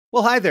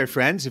Well, hi there,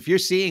 friends. If you're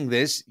seeing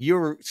this,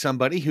 you're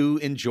somebody who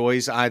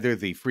enjoys either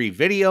the free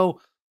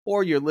video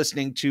or you're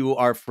listening to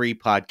our free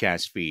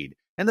podcast feed.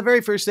 And the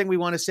very first thing we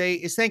want to say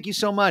is thank you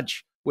so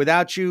much.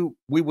 Without you,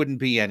 we wouldn't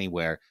be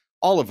anywhere.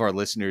 All of our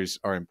listeners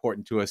are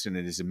important to us, and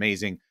it is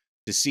amazing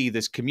to see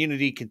this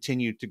community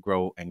continue to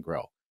grow and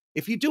grow.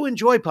 If you do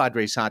enjoy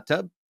Padres Hot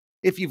Tub,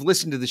 if you've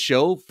listened to the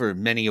show for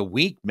many a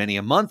week, many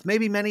a month,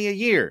 maybe many a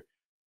year,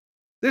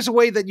 there's a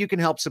way that you can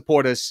help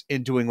support us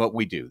in doing what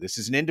we do. This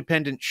is an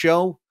independent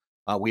show.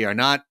 We are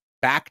not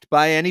backed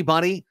by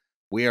anybody.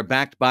 We are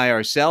backed by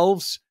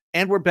ourselves,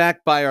 and we're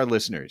backed by our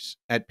listeners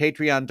at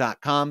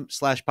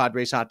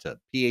patreon.com/Padres Hot Tub,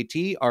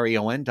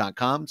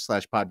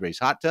 patreon.com/Padres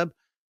Hot Tub.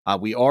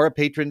 We are a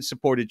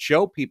patron-supported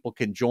show. People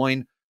can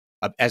join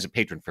as a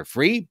patron for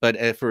free,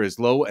 but for as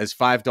low as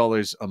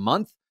 $5 a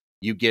month,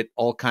 you get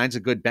all kinds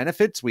of good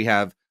benefits. We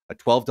have a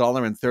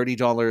 $12 and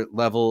 $30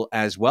 level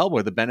as well,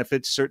 where the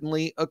benefits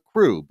certainly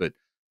accrue. But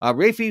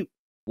Raphie,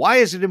 why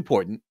is it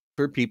important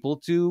for people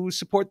to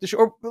support the show?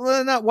 Or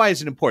not why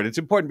is it important? It's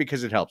important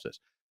because it helps us.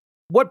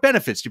 What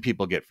benefits do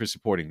people get for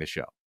supporting the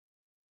show?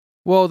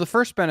 Well, the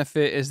first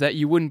benefit is that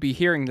you wouldn't be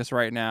hearing this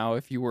right now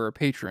if you were a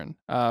patron,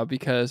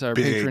 because our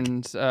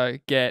patrons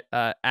get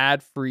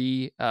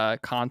ad-free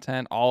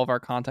content, all of our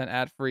content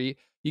ad-free.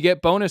 You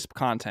get bonus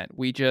content.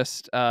 We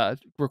just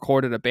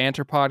recorded a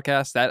banter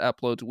podcast that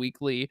uploads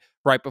weekly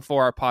right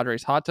before our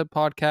Padres Hot Tub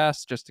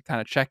podcast, just to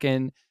kind of check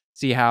in,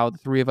 see how the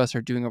three of us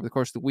are doing over the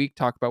course of the week,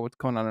 talk about what's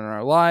going on in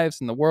our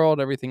lives, in the world,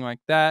 everything like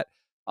that.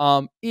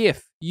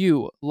 If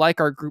you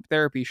like our group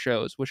therapy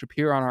shows, which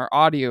appear on our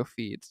audio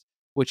feeds,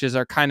 which is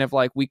our kind of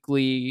like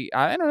weekly,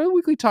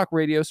 weekly talk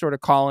radio sort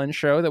of call-in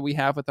show that we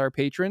have with our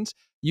patrons,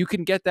 you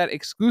can get that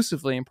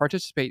exclusively and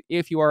participate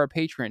if you are a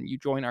patron. You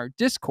join our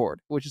Discord,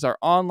 which is our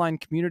online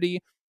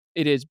community.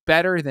 It is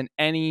better than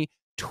any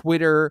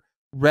Twitter,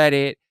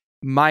 Reddit,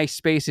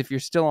 MySpace, if you're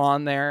still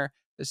on there,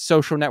 the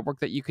social network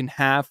that you can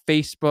have,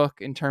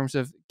 Facebook, in terms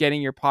of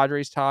getting your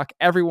Padres talk.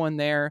 Everyone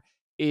there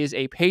is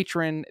a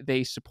patron.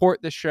 They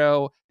support the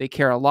show. They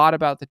care a lot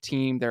about the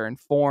team. They're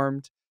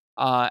informed.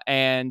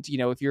 And,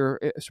 if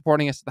you're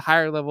supporting us at the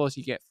higher levels,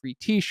 you get free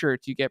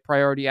t-shirts, you get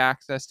priority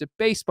access to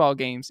baseball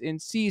games in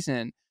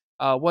season,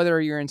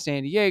 whether you're in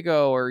San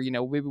Diego or,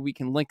 maybe we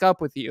can link up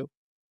with you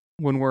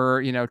when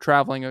we're,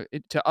 traveling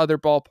to other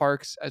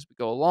ballparks as we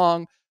go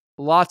along.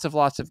 Lots of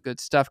good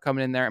stuff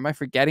coming in there. Am I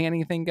forgetting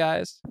anything,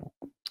 guys?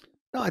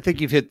 No, I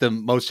think you've hit the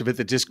most of it.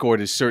 The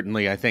Discord is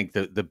certainly, I think,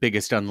 the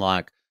biggest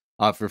unlock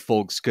for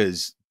folks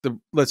because,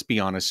 let's be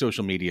honest,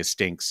 social media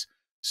stinks.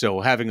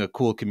 So having a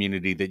cool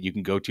community that you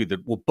can go to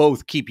that will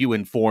both keep you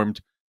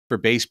informed for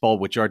baseball,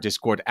 which our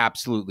Discord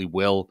absolutely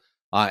will,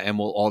 and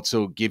will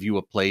also give you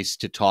a place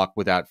to talk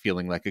without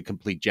feeling like a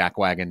complete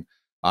jackwagon.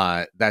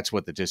 That's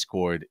what the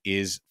Discord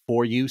is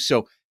for you.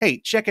 So, hey,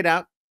 check it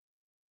out.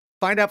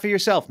 Find out for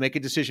yourself. Make a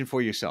decision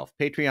for yourself.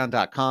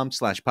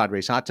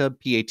 Patreon.com/Padres Hot Tub,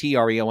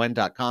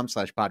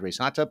 Patreon.com/Padres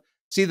Hot Tub.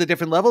 See the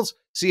different levels.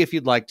 See if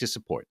you'd like to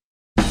support.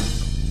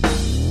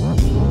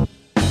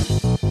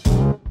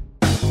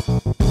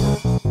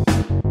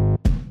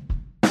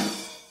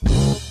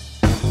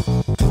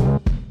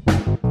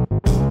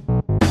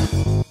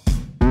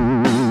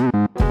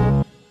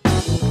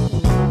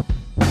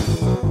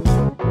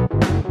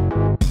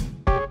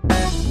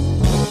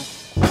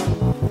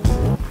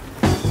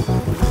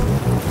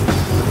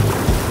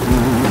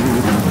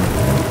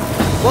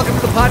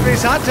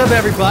 Padres Hot Tub,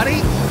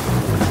 everybody.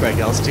 Greg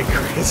Elsten,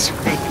 Chris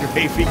Reed,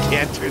 Raphie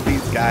Cantor.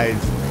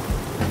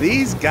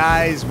 These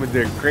guys with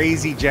their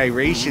crazy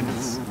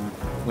gyrations.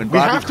 When we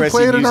have to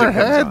play it in our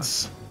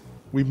heads.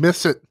 We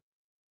miss it.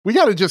 We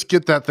got to just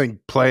get that thing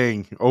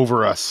playing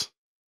over us.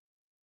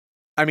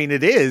 I mean,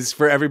 it is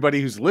for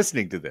everybody who's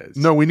listening to this.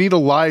 No, we need a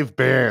live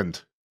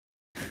band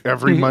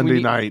every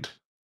Monday night.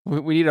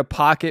 We need a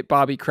pocket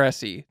Bobby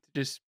Cressy.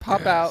 Just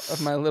pop out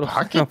of my little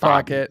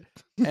pocket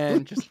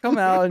and just come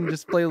out and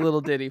just play a little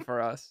ditty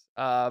for us.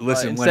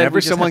 Listen, whenever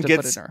someone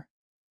gets to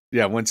the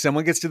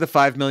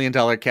 $5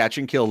 million catch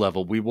and kill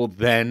level, we will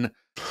then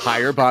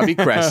hire Bobby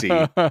Cressy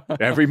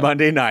every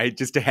Monday night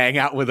just to hang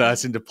out with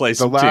us and to play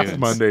some tunes. The last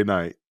Monday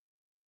night.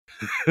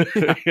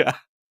 Yeah,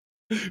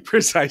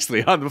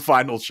 precisely, on the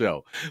final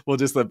show. We'll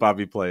just let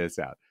Bobby play us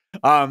out.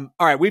 All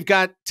right, we've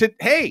got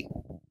hey,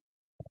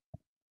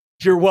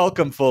 you're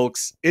welcome,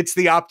 folks. It's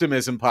the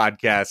Optimism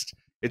podcast.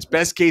 It's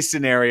best case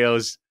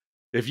scenarios.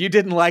 If you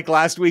didn't like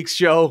last week's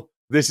show,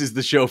 this is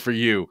the show for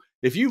you.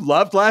 If you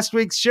loved last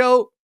week's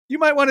show, you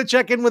might want to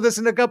check in with us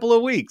in a couple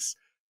of weeks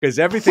because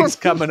everything's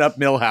coming up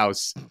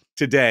Millhouse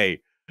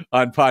today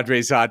on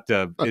Padres Hot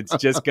Tub. It's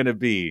just going to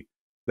be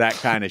that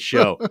kind of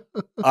show.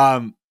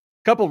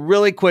 Couple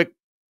really quick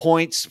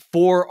points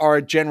for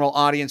our general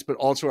audience, but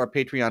also our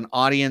Patreon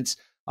audience.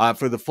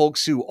 For the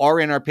folks who are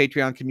in our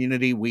Patreon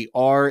community, we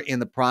are in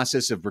the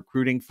process of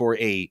recruiting for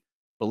a,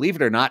 believe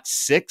it or not,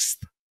 6th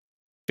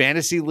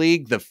fantasy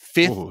league, the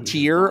 5th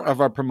tier of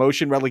our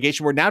promotion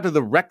relegation. We're now to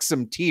the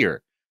Wrexham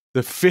tier.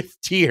 the fifth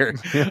tier.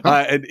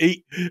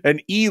 An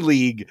E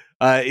League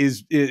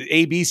is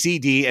A, B, C,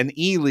 D. An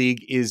E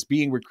League is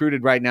being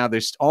recruited right now.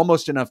 There's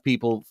almost enough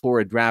people for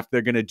a draft.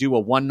 They're going to do a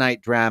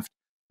one-night draft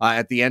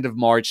at the end of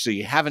March, so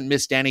you haven't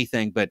missed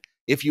anything. But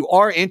if you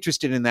are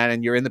interested in that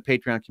and you're in the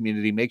Patreon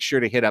community, make sure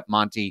to hit up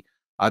Monty,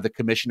 the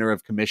commissioner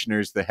of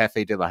commissioners, the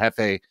Jefe de la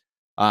Jefe,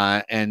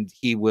 and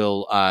he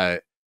will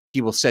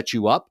set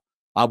you up.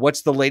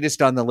 What's the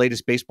latest on the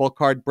latest baseball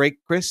card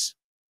break, Chris?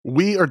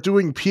 We are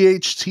doing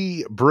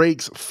PHT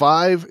breaks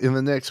 5 in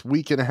the next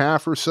week and a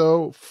half or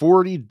so.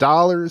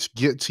 $40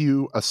 gets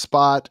you a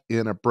spot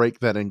in a break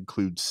that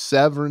includes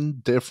 7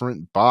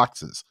 different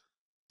boxes.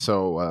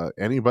 So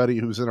anybody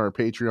who's in our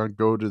Patreon,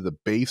 go to the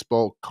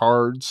baseball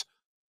cards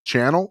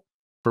channel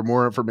for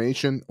more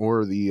information,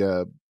 or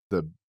the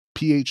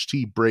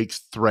PHT breaks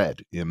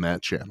thread in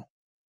that channel.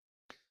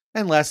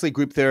 And lastly,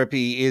 group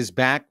therapy is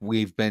back.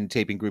 We've been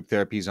taping group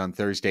therapies on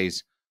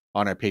Thursdays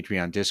on our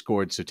Patreon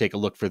Discord, so take a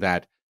look for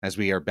that as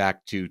we are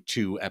back to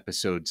 2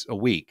 episodes a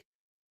week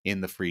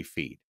in the free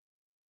feed.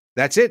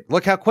 That's it.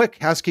 Look how quick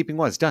housekeeping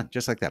was. Done.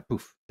 Just like that.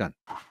 Poof. Done.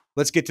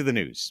 Let's get to the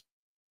news.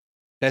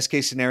 Best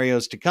case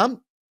scenarios to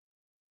come.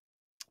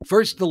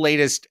 First, the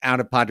latest out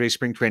of Padres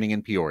spring training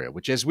in Peoria,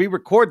 which as we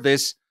record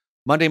this,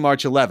 Monday,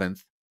 March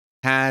 11th,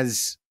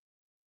 has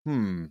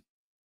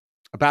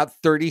about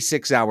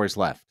 36 hours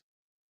left.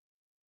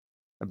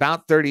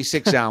 About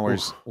 36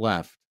 hours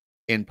left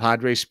in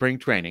Padres spring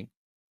training,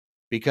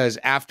 because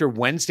after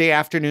Wednesday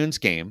afternoon's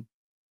game,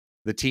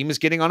 the team is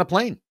getting on a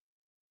plane.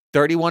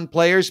 31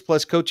 players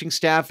plus coaching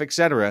staff,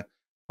 etc.,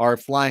 are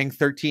flying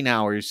 13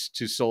 hours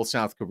to Seoul,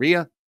 South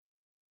Korea.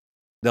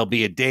 There'll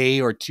be a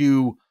day or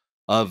two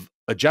of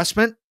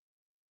adjustment.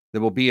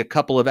 There will be a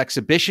couple of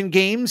exhibition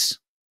games,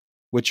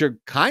 which are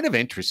kind of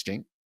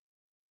interesting.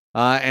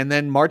 And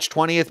then March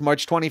 20th,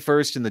 March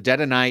 21st, in the dead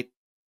of night,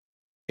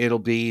 it'll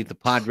be the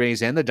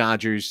Padres and the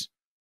Dodgers,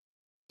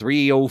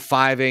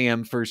 3:05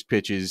 a.m. first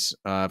pitches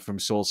from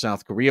Seoul,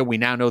 South Korea. We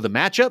now know the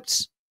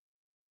matchups.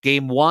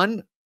 Game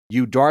 1,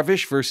 Yu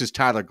Darvish versus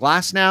Tyler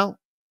Glasnow.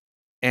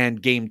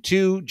 And Game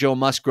 2, Joe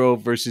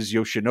Musgrove versus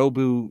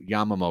Yoshinobu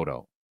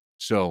Yamamoto.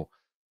 So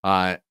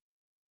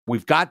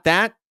we've got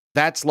that.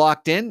 That's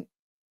locked in.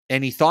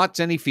 Any thoughts,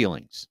 any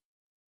feelings?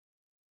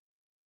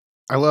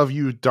 I love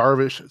Yu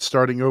Darvish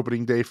starting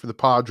opening day for the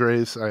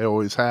Padres. I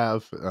always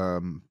have.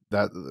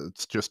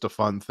 It's just a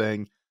fun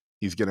thing.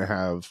 He's going to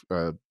have,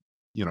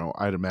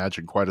 I'd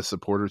imagine quite a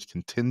supporters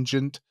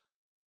contingent.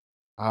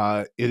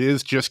 It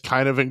is just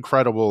kind of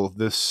incredible,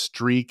 this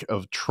streak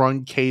of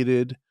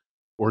truncated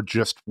or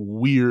just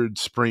weird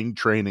spring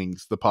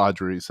trainings the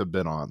Padres have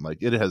been on. Like,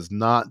 it has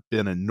not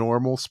been a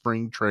normal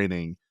spring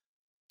training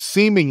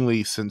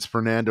seemingly since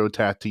Fernando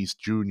Tatis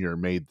Jr.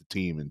 made the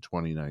team in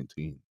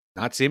 2019.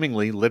 Not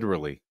seemingly,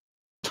 literally.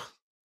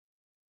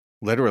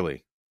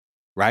 Literally.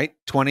 Right?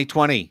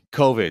 2020,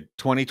 COVID.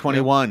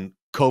 2021,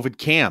 COVID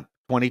camp.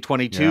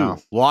 2022,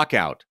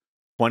 lockout.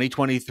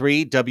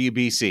 2023,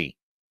 WBC.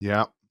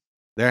 Yeah.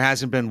 There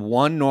hasn't been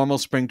one normal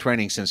spring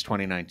training since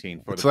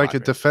 2019 for it's the like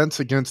Padres. A defense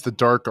against the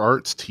dark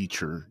arts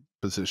teacher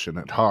position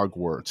at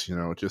Hogwarts.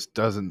 It just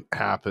doesn't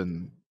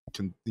happen,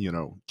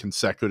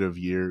 consecutive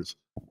years.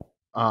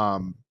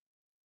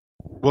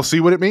 We'll see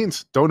what it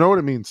means. Don't know what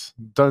it means.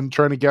 Done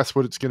trying to guess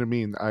what it's going to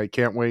mean. I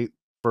can't wait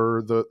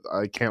to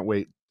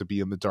be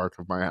in the dark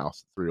of my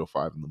house at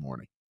 3:05 in the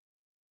morning.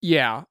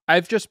 Yeah,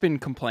 I've just been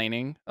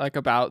complaining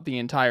about the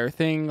entire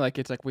thing.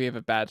 It's like we have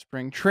a bad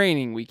spring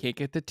training. We can't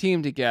get the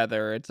team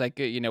together. It's like,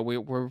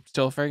 we're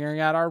still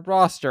figuring out our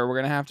roster. We're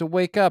going to have to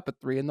wake up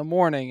at 3 in the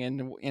morning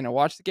and,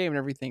 watch the game and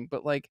everything.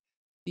 But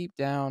deep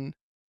down,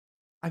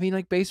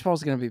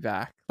 baseball's going to be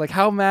back.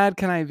 How mad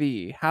can I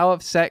be? How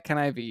upset can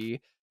I be?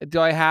 Do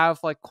I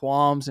have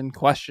qualms and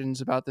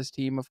questions about this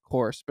team? Of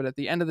course. But at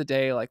the end of the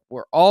day,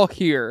 we're all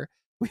here.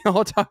 We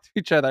all talk to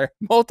each other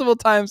multiple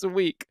times a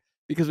week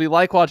because we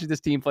like watching this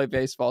team play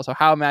baseball. So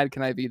how mad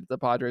can I be that the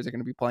Padres are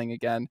going to be playing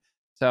again?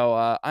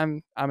 So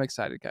I'm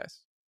excited, guys.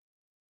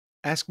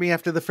 Ask me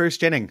after the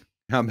first inning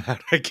how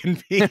mad I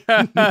can be.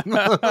 I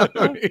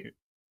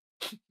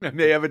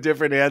may have a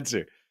different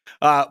answer.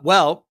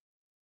 Well,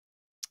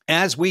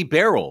 as we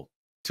barrel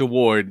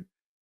toward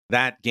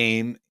that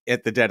game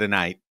at the dead of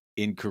night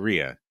in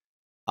Korea,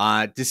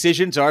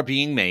 decisions are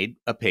being made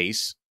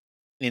apace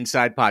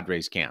inside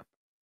Padres camp.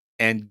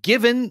 And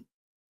given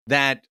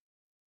that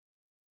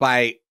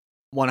by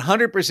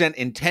 100%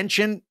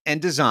 intention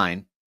and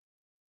design,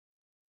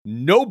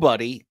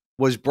 nobody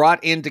was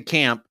brought into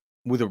camp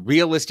with a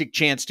realistic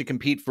chance to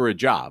compete for a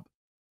job,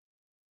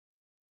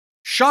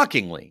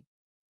 shockingly,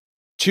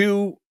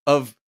 2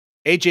 of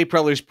A.J.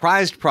 Preller's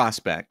prized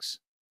prospects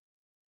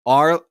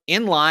are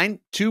in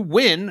line to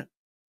win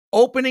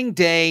opening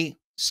day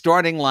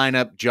starting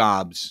lineup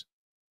jobs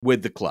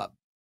with the club.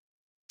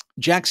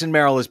 Jackson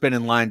Merrill has been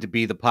in line to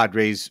be the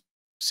Padres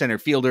center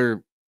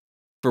fielder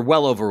for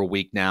well over a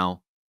week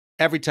now.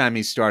 Every time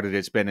he's started,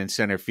 it's been in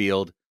center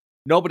field.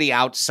 Nobody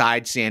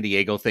outside San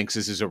Diego thinks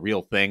this is a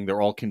real thing.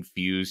 They're all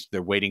confused.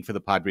 They're waiting for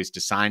the Padres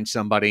to sign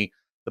somebody.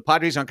 The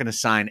Padres aren't going to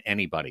sign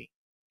anybody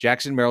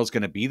Jackson Merrill's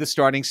going to be the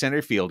starting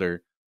center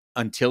fielder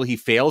until he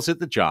fails at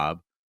the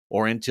job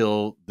or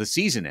until the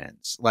season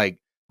ends. Like,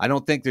 I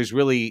don't think there's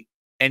really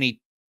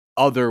any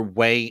other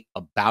way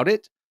about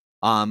it.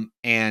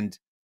 And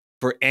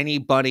for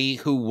anybody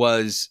who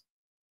was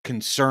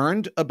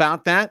concerned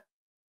about that,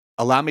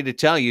 allow me to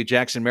tell you,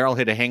 Jackson Merrill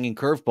hit a hanging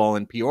curveball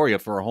in Peoria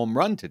for a home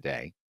run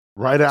today.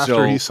 Right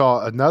after he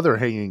saw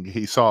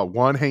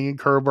one hanging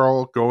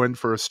curveball go in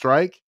for a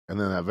strike, and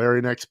then that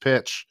very next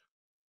pitch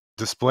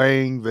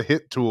displaying the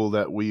hit tool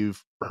that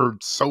we've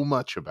heard so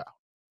much about.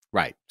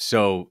 Right.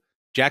 So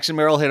Jackson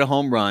Merrill hit a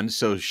home run,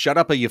 so shut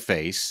up your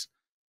face.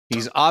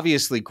 He's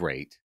obviously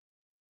great.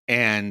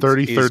 And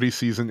 30-30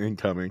 season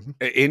incoming.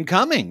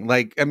 Incoming.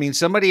 Like, I mean,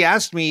 somebody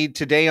asked me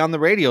today on the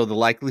radio the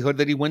likelihood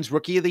that he wins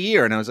Rookie of the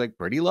Year, and I was like,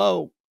 pretty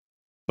low.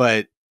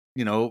 But,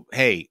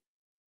 hey,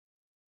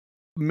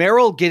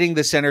 Merrill getting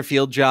the center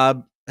field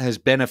job has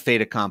been a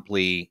fait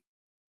accompli,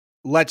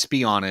 let's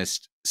be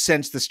honest,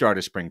 since the start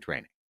of spring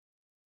training.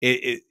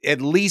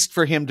 At least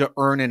for him to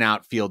earn an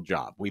outfield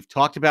job. We've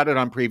talked about it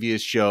on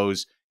previous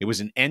shows. It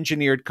was an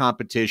engineered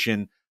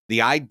competition.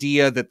 The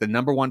idea that the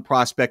number one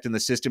prospect in the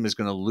system is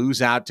going to lose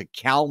out to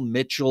Cal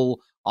Mitchell,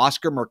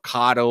 Oscar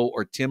Mercado,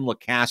 or Tim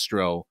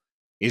LaCastro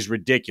is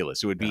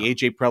ridiculous. It would be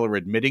A.J. Preller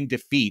admitting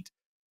defeat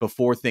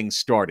before things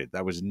started.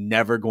 That was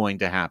never going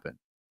to happen.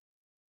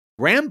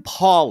 Graham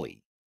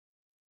Pauley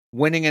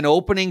winning an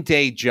opening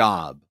day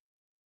job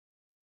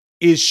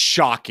is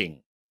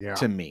shocking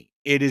to me.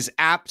 It is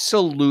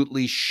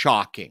absolutely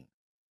shocking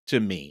to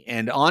me.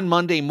 And on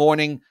Monday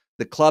morning,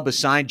 the club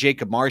assigned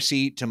Jacob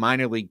Marcy to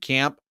minor league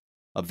camp,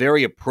 a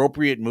very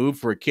appropriate move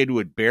for a kid who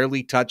had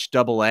barely touched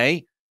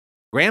Double-A.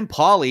 Graham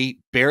Pauley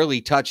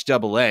barely touched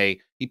Double-A.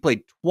 He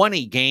played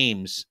 20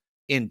 games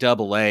in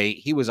Double-A.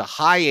 He was a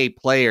high A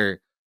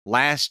player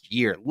last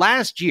year.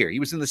 He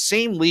was in the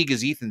same league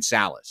as Ethan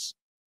Salas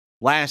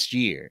last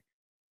year.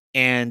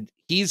 And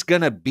he's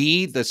going to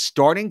be the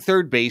starting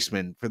third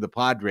baseman for the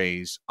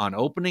Padres on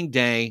opening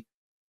day.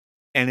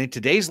 And in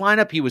today's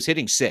lineup, he was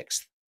hitting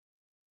sixth.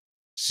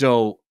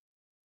 So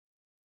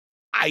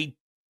I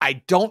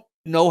don't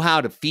know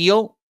how to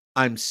feel.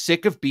 I'm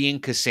sick of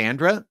being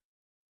Cassandra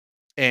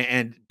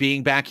and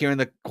being back here in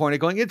the corner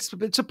going, it's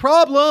a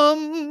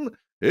problem.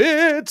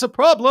 It's a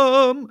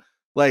problem.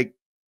 Like,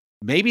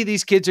 maybe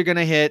these kids are going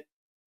to hit.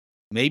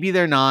 Maybe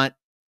they're not.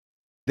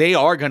 They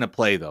are going to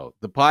play, though.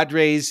 The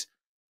Padres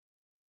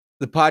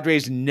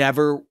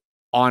never,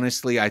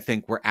 honestly, I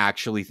think, were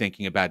actually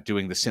thinking about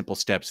doing the simple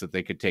steps that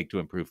they could take to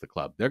improve the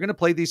club. They're going to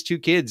play these two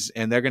kids,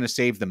 and they're going to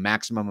save the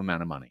maximum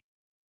amount of money.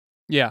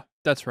 Yeah,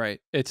 that's right.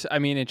 It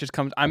just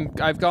comes.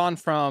 I've gone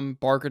from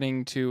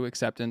bargaining to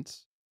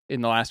acceptance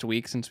in the last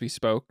week since we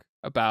spoke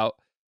about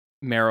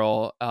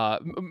Merrill.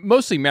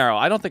 Mostly Merrill.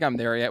 I don't think I'm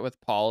there yet with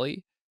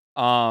Pauley.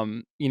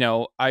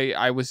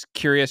 I was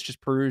curious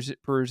just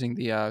perusing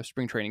the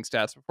spring training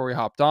stats before we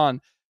hopped on.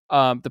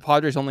 The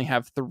Padres only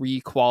have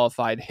 3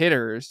 qualified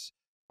hitters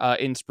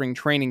in spring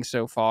training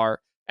so far,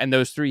 and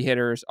those 3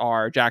 hitters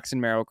are Jackson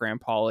Merrill, Graham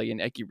Pauley,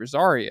 and Ecky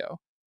Rosario.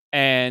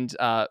 And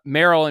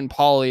Merrill and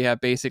Pauley have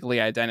basically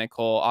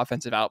identical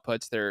offensive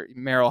outputs.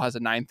 Merrill has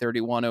a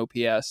 931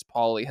 OPS,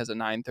 Pauley has a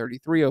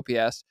 933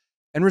 OPS,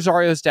 and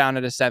Rosario's down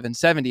at a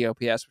 770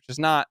 OPS, which is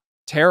not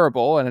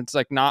terrible, and it's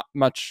like not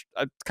much.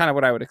 It's kind of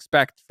what I would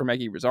expect from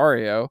Ecky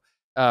Rosario,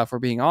 for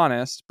being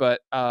honest.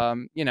 But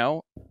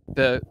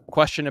the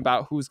question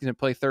about who's going to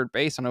play third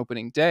base on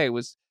opening day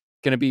was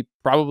going to be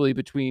probably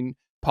between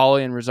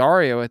Pauley and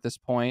Rosario at this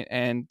point,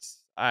 and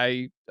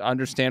I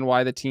understand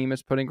why the team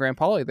is putting Graham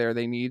Pauley there.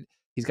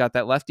 He's got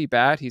that lefty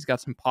bat. He's got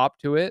some pop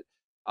to it.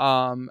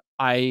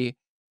 I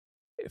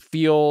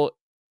feel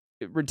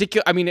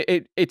ridiculous. I mean,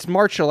 it's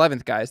March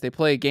 11th, guys. They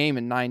play a game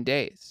in 9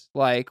 days.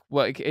 Like,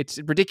 what? It's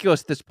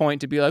ridiculous at this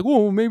point to be like,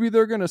 "Oh, maybe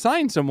they're going to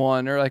sign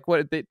someone," or like,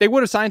 what? They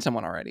would have signed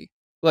someone already.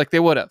 Like, they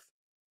would have.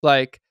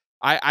 Like,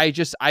 I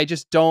just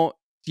don't.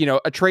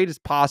 A trade is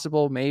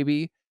possible,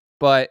 maybe,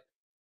 but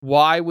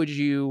why would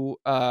you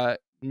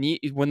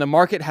when the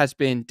market has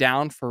been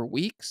down for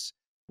weeks?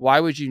 Why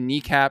would you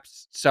kneecap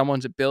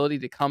someone's ability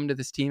to come to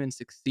this team and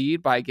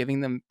succeed by giving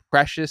them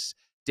precious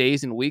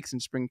days and weeks in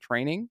spring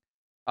training?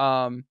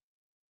 And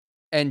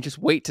just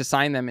wait to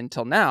sign them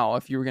until now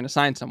if you were going to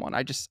sign someone.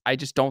 I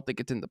just don't think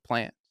it's in the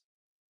plan.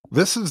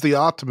 This is the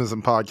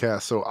Optimism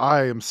podcast, so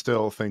I am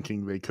still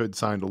thinking they could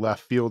sign a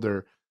left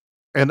fielder.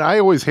 And I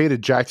always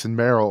hated Jackson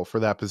Merrill for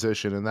that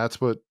position, and that's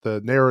what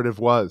the narrative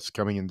was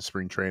coming into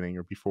spring training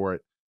or before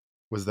it,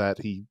 was that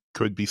he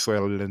could be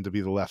slated in to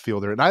be the left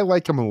fielder. And I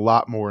like him a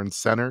lot more in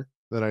center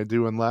than I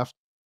do in left.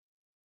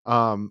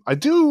 I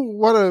do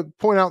want to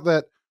point out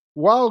that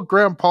while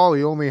Graham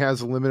Pauley only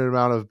has a limited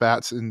amount of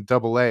bats in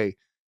Double-A,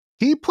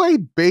 he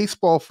played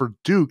baseball for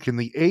Duke in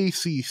the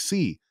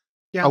ACC,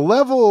 a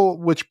level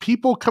which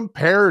people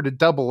compare to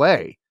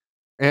Double-A.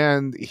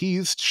 And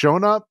he's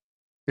shown up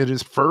in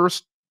his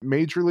first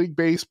Major League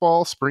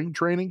Baseball spring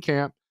training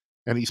camp,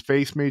 and he's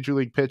faced Major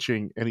League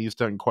pitching, and he's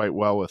done quite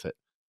well with it.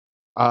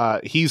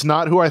 He's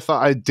not who I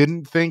thought. I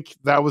didn't think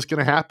that was going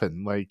to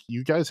happen. Like,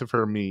 you guys have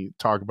heard me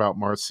talk about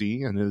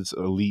Marcy and his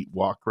elite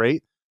walk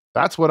rate.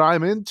 That's what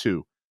I'm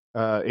into.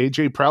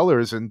 AJ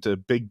Preller is into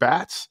big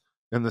bats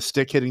and the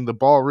stick hitting the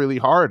ball really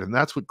hard. And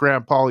that's what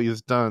Graham Pauly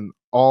has done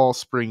all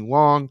spring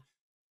long.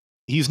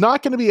 He's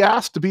not going to be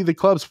asked to be the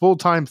club's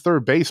full-time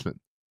third baseman.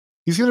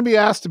 He's going to be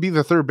asked to be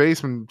the third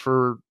baseman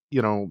for,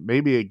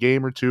 maybe a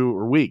game or two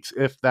or weeks,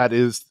 if that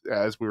is,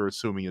 as we were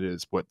assuming it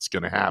is, what's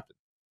going to happen.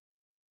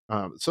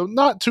 So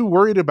not too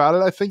worried about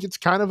it. I think it's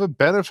kind of a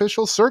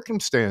beneficial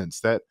circumstance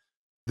that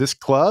this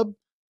club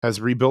has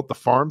rebuilt the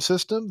farm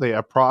system. They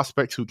have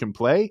prospects who can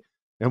play,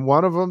 and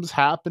one of them's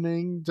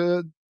happening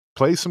to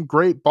play some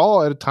great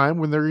ball at a time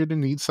when they're going to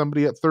need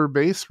somebody at third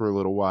base for a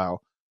little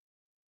while.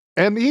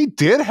 And he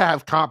did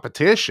have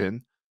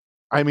competition.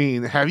 I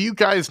mean, have you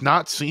guys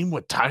not seen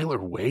what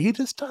Tyler Wade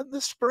has done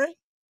this spring?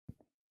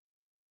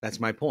 That's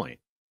my point.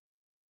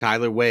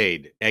 Tyler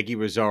Wade, Eggy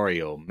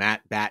Rosario,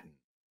 Matt Batten.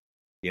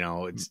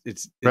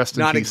 It's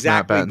not peace,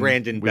 exactly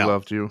Brandon Belt. We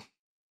loved you.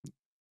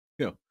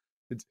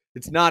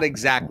 It's not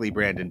exactly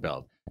Brandon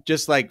Belt.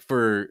 Just like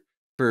for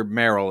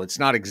Merrill, it's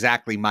not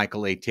exactly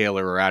Michael A.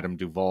 Taylor or Adam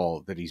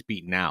Duvall that he's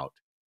beaten out.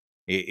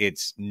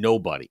 It's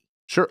nobody.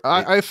 Sure,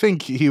 I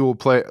think he will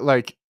play.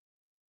 Like,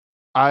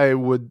 I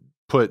would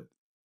put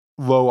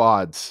low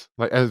odds,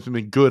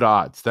 good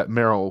odds that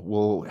Merrill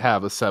will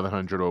have a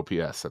 700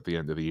 OPS at the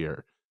end of the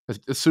year,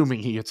 assuming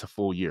he gets a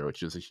full year,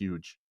 which is a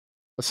huge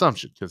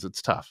assumption because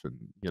it's tough and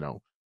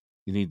you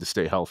need to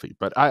stay healthy.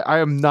 But I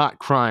am not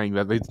crying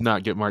that they did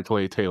not get Michael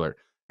A. Taylor.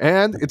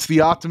 And it's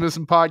the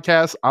Optimism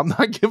podcast. I'm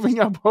not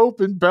giving up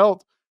hope in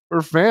Belt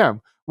or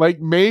Pham. Like,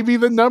 maybe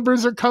the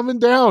numbers are coming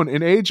down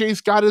and AJ's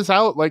got his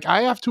out. Like,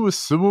 I have to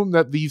assume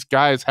that these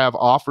guys have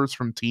offers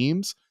from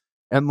teams.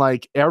 And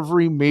like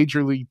every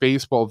Major League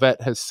Baseball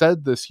vet has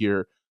said this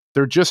year,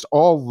 they're just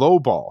all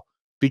lowball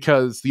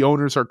because the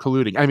owners are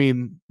colluding. I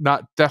mean,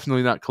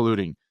 definitely not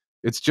colluding.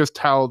 It's just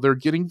how they're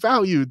getting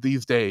valued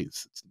these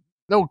days. It's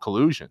no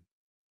collusion.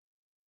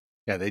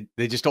 Yeah,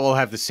 they just all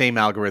have the same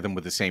algorithm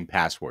with the same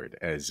password,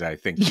 as I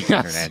think Keith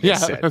Hernandez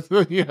said.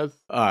 Yes.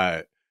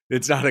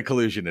 It's not a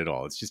collusion at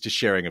all. It's just a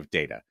sharing of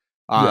data.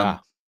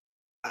 I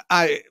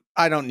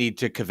don't need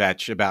to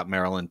kvetch about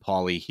Merrill and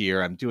Pauly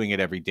here. I'm doing it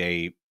every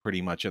day,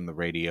 pretty much on the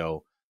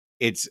radio.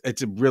 It's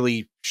a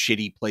really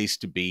shitty place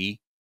to be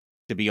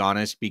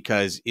honest,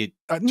 because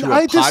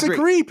I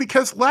disagree,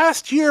 because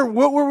last year,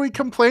 what were we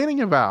complaining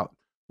about?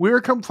 We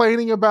were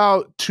complaining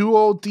about 2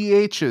 old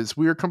DHs.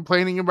 We were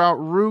complaining about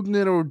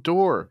Rugnet or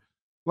Odor.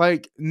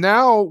 Like,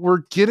 now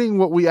we're getting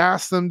what we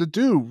asked them to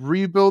do,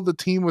 rebuild the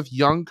team with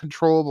young,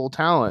 controllable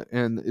talent.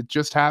 And it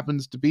just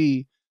happens to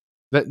be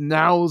that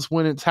now's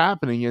when it's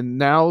happening. And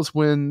now's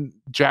when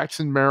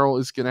Jackson Merrill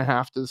is going to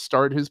have to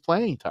start his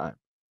playing time.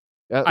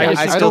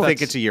 I still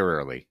think it's a year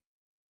early.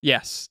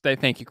 Yes.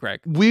 Thank you, Craig.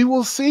 We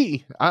will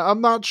see.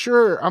 I'm not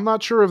sure. I'm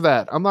not sure of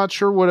that. I'm not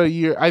sure what a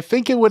year. I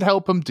think it would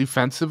help him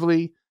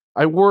defensively.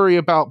 I worry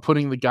about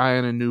putting the guy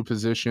in a new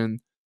position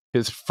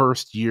his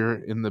first year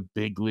in the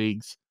big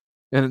leagues,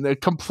 and a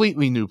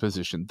completely new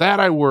position. That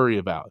I worry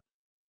about.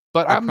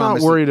 But I'm not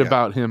worried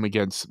about him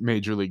against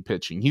Major League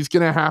pitching. He's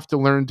going to have to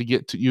learn to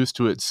get used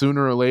to it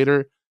sooner or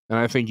later, and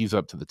I think he's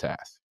up to the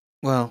task.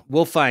 Well,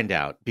 we'll find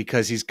out,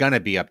 because he's going to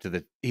be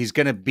he's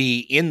going to be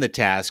in the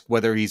task,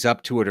 whether he's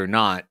up to it or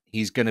not.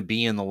 He's going to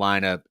be in the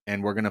lineup,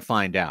 and we're going to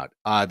find out.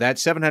 That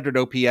 700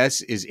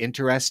 OPS is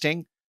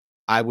interesting.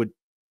 I would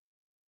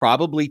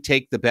probably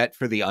take the bet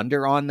for the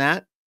under on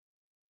that,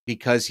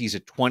 because he's a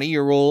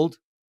 20-year-old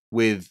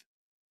with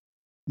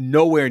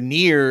nowhere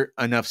near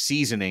enough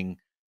seasoning,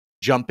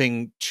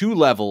 jumping 2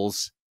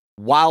 levels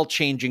while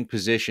changing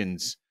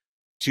positions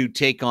to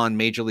take on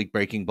Major League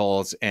breaking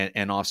balls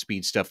and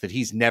off-speed stuff that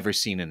he's never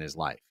seen in his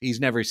life. He's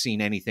never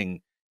seen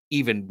anything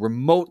even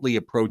remotely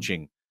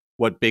approaching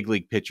what big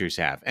league pitchers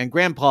have. And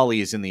Graham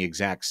Pauly is in the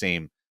exact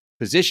same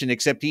position,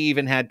 except he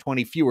even had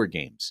 20 fewer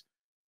games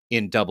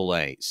in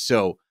Double-A.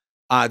 So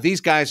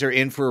these guys are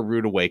in for a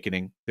rude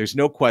awakening. There's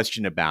no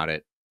question about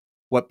it.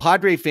 What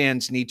Padre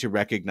fans need to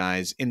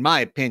recognize, in my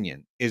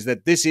opinion, is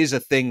that this is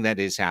a thing that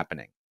is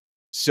happening.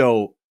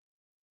 So,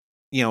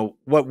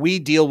 what we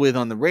deal with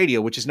on the radio,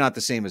 which is not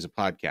the same as a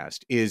podcast,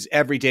 is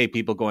every day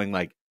people going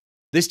like,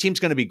 this team's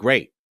going to be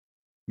great.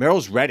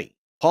 Merrill's ready.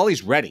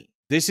 Pauly's ready.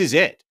 This is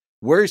it.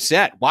 We're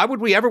set. Why would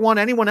we ever want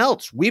anyone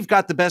else? We've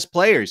got the best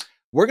players.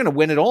 We're going to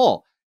win it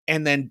all.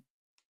 And then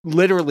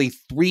literally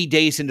 3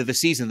 days into the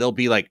season, they'll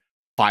be like,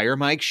 fire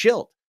Mike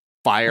Schilt,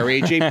 fire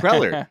AJ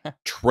Preller,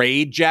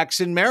 trade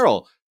Jackson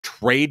Merrill,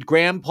 trade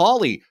Graham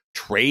Pauly,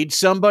 trade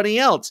somebody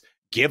else,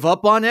 give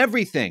up on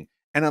everything.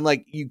 And I'm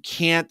like, you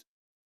can't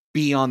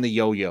be on the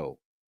yo-yo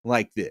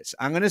like this.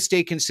 I'm going to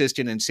stay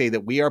consistent and say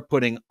that we are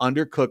putting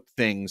undercooked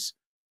things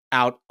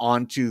out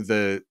onto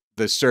the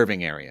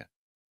serving area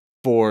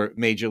for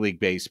Major League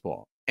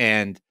Baseball.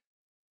 And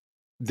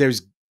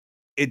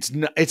it's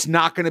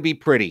not going to be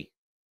pretty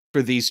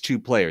for these 2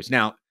 players.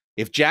 Now,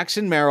 if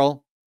Jackson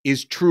Merrill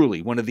is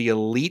truly one of the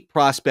elite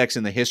prospects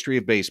in the history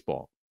of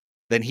baseball,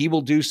 then he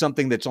will do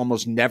something that's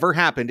almost never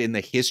happened in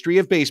the history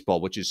of baseball,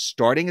 which is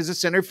starting as a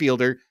center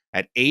fielder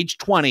at age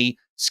 20,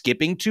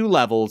 skipping 2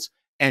 levels,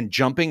 and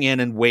jumping in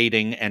and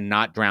wading and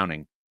not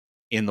drowning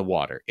in the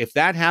water. If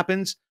that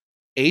happens,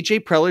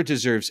 AJ Preller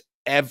deserves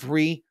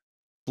every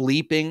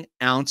bleeping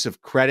ounce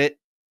of credit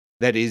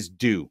that is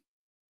due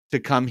to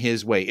come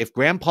his way. If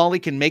Graham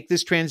Pauley can make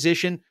this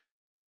transition,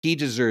 he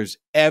deserves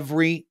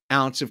every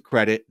ounce of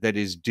credit that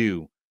is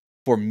due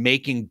for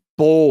making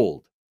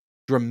bold,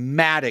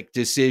 dramatic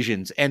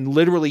decisions and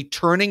literally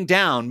turning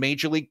down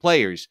major league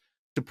players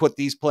to put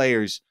these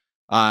players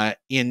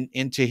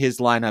into his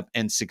lineup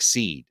and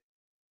succeed.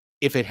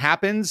 If it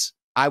happens,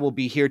 I will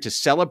be here to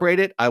celebrate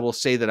it. I will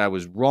say that I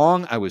was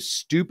wrong. I was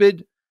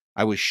stupid.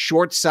 I was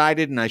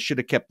short-sighted, and I should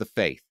have kept the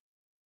faith.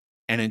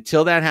 And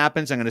until that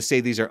happens, I'm going to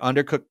say these are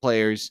undercooked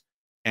players,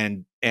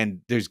 and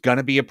there's going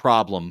to be a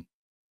problem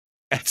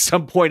at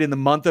some point in the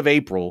month of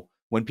April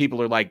when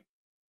people are like,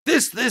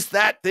 this,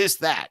 that.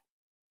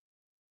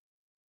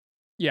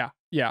 Yeah.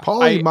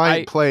 Paulie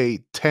might play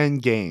 10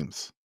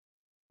 games.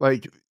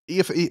 Like,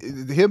 if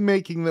him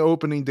making the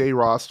opening day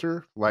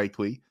roster,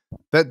 likely,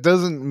 that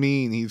doesn't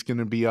mean he's going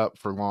to be up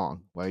for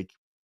long. Like,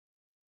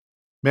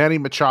 Manny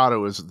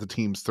Machado is the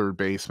team's third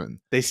baseman.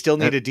 They still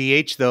need a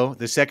DH, though.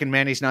 The second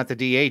Manny's not the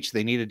DH.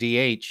 They need a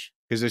DH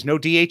because there's no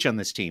DH on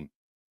this team.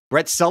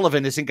 Brett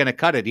Sullivan isn't going to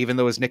cut it, even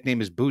though his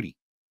nickname is Booty.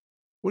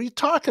 What are you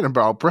talking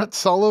about? Brett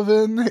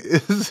Sullivan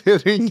is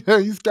hitting.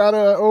 He's got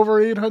over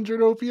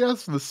 800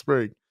 OPS this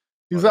spring.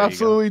 He's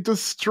absolutely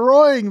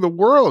destroying the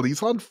world.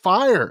 He's on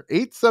fire.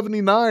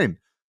 879,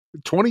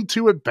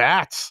 22 at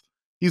bats.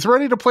 He's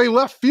ready to play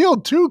left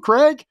field too,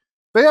 Craig.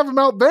 They have him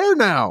out there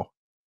now.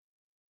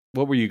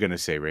 What were you going to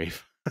say,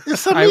 Rafe?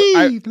 It's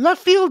me,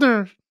 left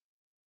fielder.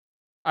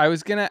 I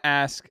was going to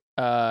ask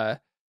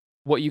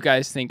what you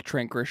guys think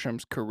Trent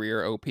Grisham's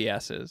career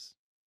OPS is.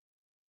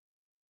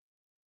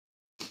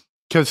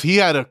 Because he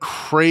had a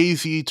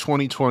crazy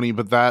 2020,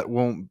 but that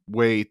won't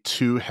weigh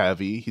too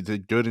heavy. He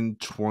did good in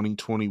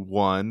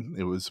 2021.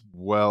 It was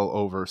well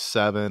over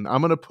 7. I'm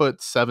going to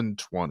put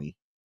 720.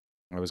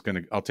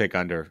 I'll take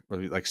under,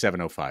 like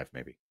 705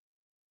 maybe.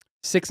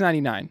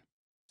 699.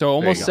 So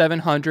almost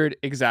 700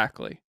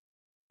 exactly.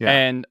 Yeah.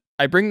 And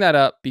I bring that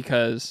up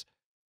because,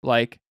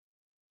 like,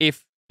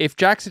 if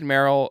Jackson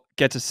Merrill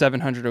gets a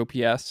 700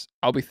 OPS,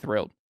 I'll be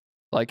thrilled,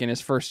 like, in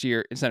his first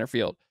year in center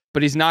field.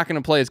 But he's not going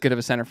to play as good of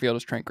a center field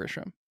as Trent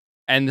Grisham.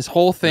 And this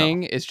whole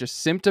thing is just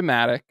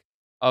symptomatic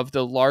of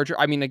the larger...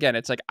 I mean, again,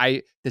 it's like,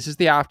 this is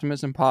the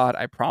Optimism pod.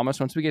 I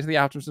promise once we get to the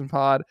Optimism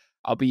pod,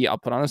 I'll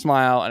put on a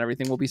smile and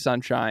everything will be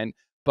sunshine.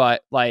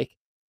 But, like,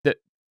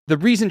 the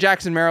reason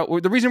Jackson Merrill...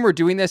 The reason we're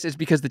doing this is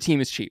because the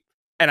team is cheap.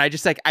 And I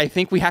just, like, I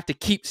think we have to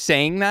keep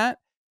saying that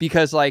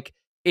because, like,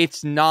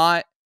 it's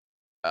not...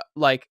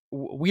 like,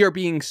 we are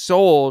being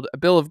sold a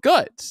bill of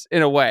goods,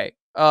 in a way.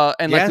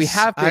 And, like, we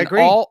have been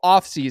all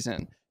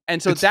off-season.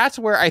 And so that's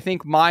where I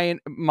think mine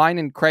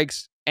and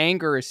Craig's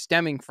anger is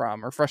stemming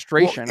from, or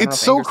frustration. Well, it's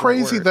so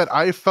crazy that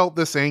I felt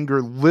this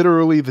anger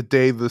literally the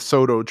day the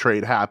Soto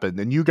trade happened,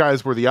 and you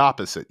guys were the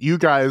opposite. You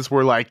guys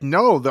were like,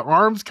 no, the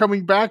arms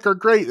coming back are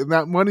great, and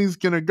that money's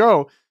going to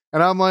go.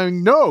 And I'm like,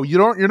 no,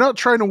 you're not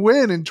trying to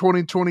win in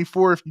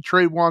 2024 if you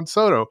trade Juan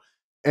Soto.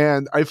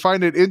 And I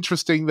find it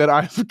interesting that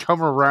I've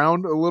come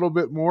around a little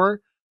bit more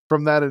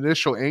from that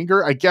initial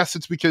anger. I guess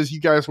it's because you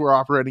guys were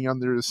operating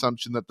under the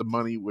assumption that the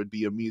money would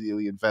be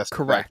immediately invested.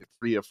 Correct.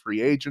 Free of free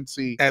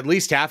agency. At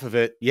least half of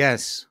it.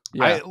 Yes.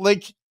 Yeah.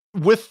 Like,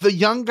 with the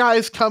young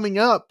guys coming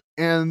up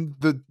and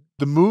the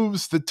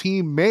moves the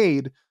team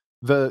made,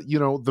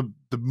 the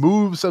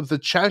moves of the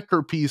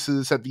checker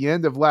pieces at the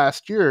end of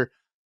last year,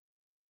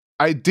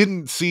 I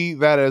didn't see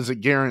that as a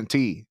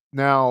guarantee.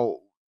 Now,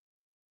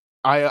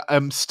 I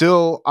am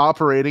still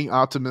operating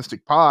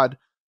Optimistic Pod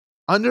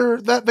under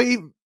that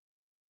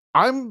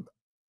I'm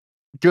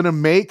going to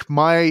make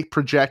my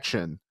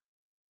projection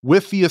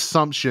with the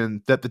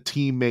assumption that the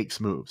team makes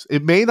moves.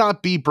 It may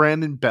not be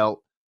Brandon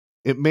Belt.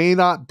 It may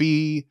not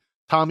be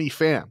Tommy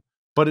Pham,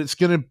 but it's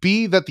going to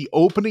be that the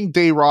opening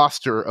day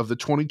roster of the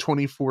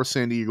 2024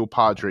 San Diego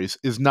Padres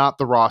is not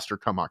the roster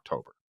come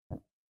October.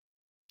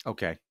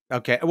 Okay.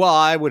 Well,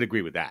 I would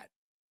agree with that.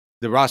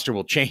 The roster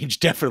will change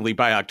definitely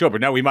by October.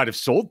 Now, we might have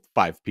sold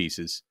 5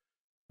 pieces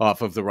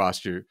off of the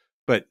roster,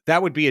 but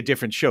that would be a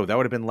different show. That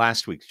would have been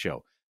last week's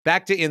show.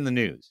 Back to In the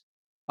News.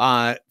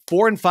 4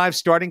 and 5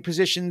 starting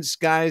positions,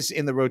 guys,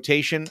 in the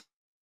rotation.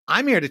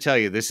 I'm here to tell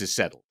you this is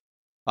settled.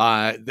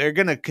 They're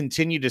going to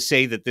continue to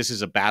say that this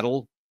is a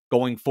battle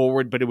going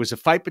forward, but it was a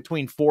fight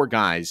between 4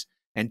 guys,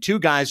 and 2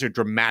 guys are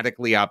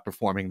dramatically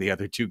outperforming the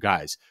other 2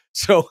 guys.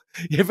 So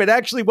if it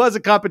actually was a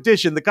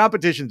competition, the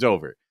competition's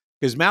over,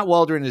 because Matt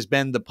Waldron has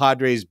been the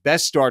Padres'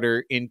 best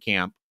starter in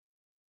camp.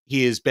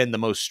 He has been the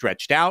most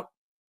stretched out.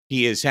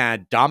 He has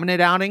had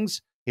dominant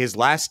outings. His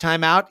last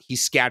time out, he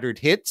scattered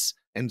hits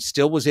and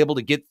still was able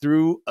to get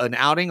through an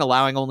outing,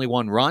 allowing only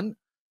 1 run.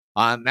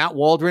 Matt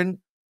Waldron,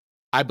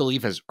 I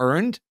believe, has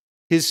earned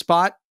his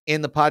spot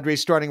in the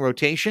Padres starting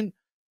rotation.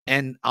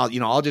 And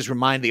I'll just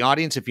remind the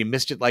audience, if you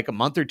missed it like a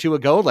month or 2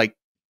 ago, like,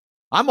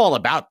 I'm all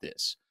about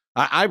this.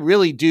 I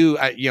really do.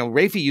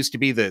 Raphie used to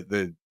be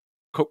the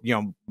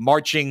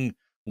marching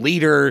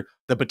leader,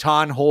 the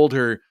baton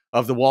holder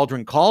of the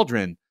Waldron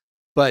Cauldron.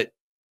 But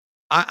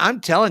I'm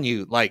telling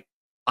you, like,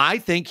 I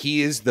think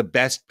he is the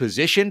best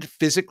positioned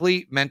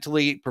physically,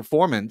 mentally,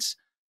 performance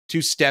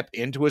to step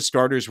into a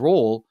starter's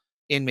role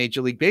in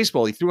Major League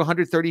Baseball. He threw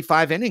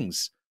 135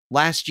 innings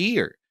last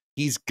year.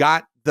 He's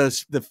got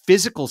the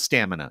physical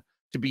stamina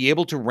to be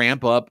able to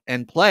ramp up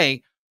and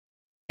play,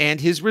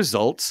 and his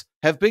results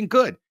have been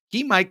good.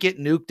 He might get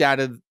nuked out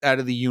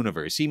of the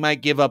universe. He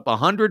might give up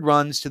 100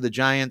 runs to the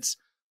Giants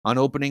on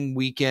opening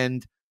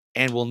weekend,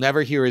 and we'll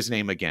never hear his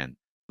name again.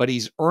 But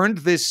he's earned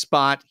this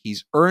spot.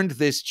 He's earned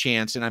this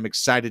chance, and I'm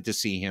excited to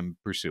see him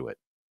pursue it.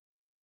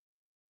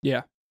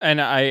 Yeah,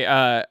 and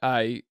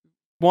I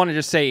want to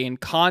just say, in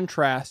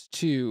contrast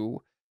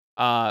to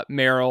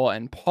Merrill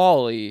and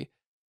Paulie,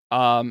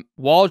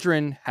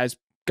 Waldron has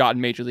gotten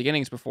major league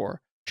innings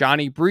before.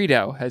 Johnny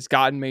Brito has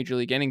gotten major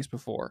league innings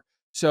before.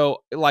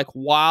 So, like,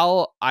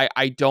 while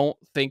I don't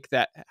think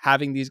that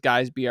having these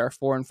guys be our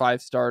 4 and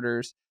 5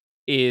 starters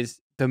is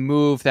the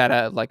move that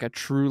a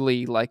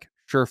truly like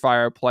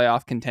surefire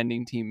playoff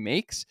contending team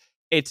makes,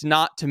 it's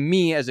not, to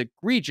me, as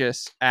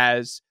egregious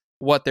as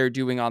what they're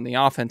doing on the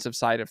offensive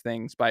side of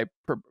things by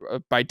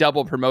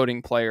double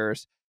promoting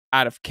players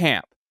out of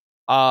camp.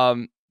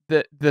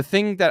 The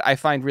thing that I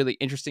find really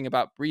interesting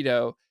about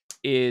Brito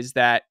is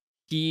that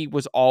he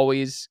was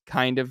always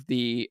kind of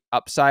the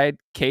upside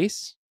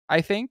case,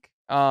 I think,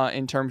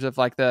 in terms of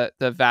like the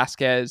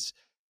Vasquez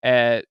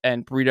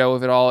and Brito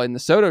of it all in the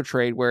Soto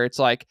trade, where it's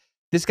like,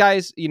 this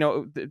guy's,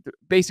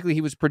 basically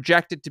he was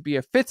projected to be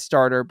a 5th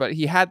starter, but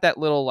he had that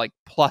little like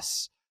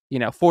plus,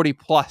 40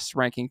 plus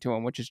ranking to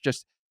him, which is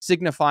just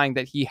signifying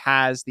that he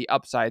has the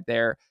upside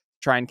there to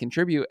try and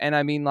contribute.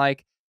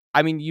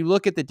 And you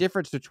look at the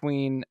difference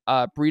between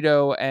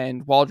Brito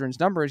and Waldron's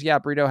numbers. Yeah,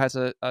 Brito has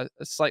a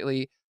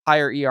slightly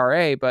higher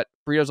ERA, but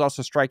Brito's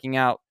also striking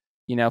out,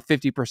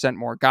 50%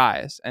 more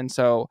guys. And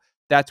so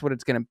that's what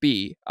it's going to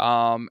be.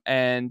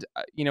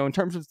 In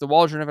terms of the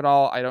Waldron of it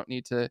all, I don't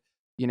need to,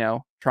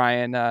 try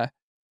and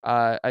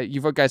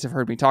you guys have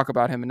heard me talk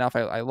about him enough.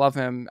 I love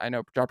him. I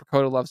know Dr.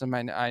 Cota loves him.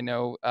 I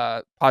know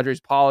Padres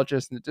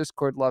apologists in the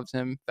Discord loves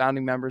him.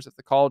 Founding members of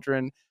the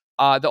Cauldron.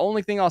 The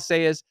only thing I'll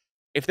say is,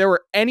 if there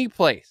were any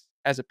place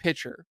as a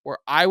pitcher where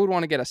I would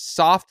want to get a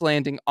soft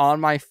landing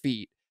on my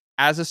feet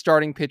as a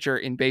starting pitcher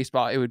in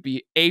baseball, it would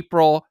be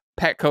April,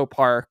 Petco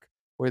Park,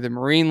 where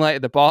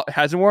the ball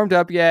hasn't warmed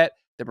up yet.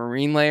 The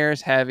marine layer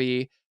is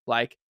heavy.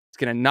 Like, it's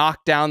going to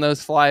knock down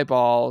those fly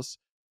balls.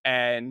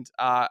 And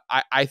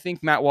I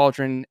think Matt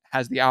Waldron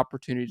has the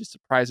opportunity to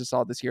surprise us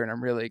all this year, and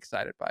I'm really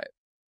excited by it.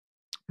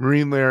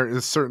 Marine Lair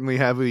is certainly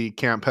heavy.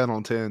 Camp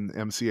Pendleton,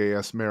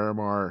 MCAS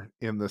Miramar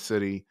in the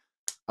city.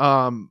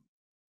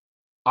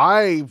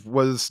 I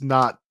was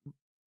not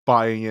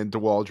buying into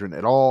Waldron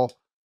at all,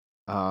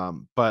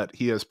 but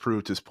he has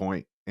proved his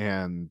point,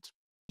 and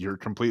you're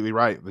completely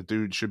right. The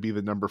dude should be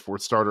the number 4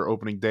 starter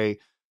opening day.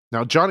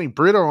 Now, Johnny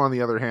Brito, on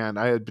the other hand,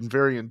 I had been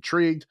very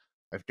intrigued.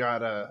 I've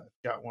got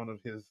one of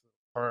his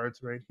cards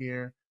right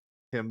here.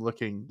 Him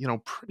looking,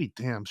 pretty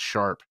damn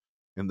sharp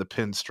in the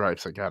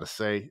pinstripes, I gotta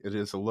say. It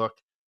is a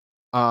look.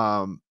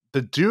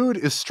 The dude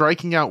is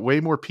striking out way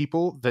more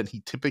people than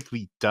he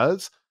typically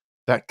does.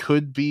 That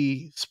could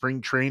be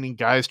spring training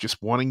guys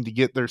just wanting to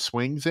get their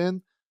swings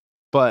in.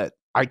 But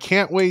I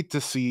can't wait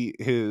to see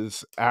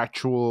his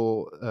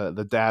actual,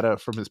 the data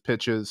from his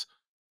pitches,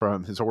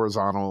 from his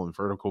horizontal and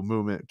vertical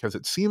movement, because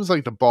it seems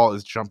like the ball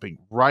is jumping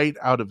right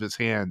out of his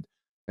hand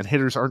and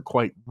hitters aren't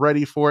quite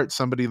ready for it.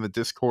 Somebody in the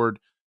Discord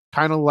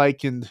kind of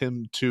likened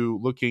him to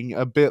looking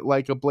a bit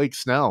like a Blake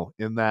Snell,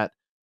 in that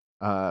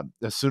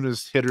as soon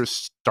as hitters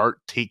start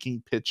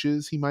taking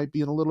pitches, he might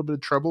be in a little bit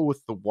of trouble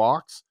with the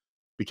walks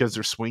because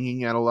they're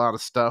swinging at a lot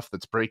of stuff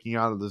that's breaking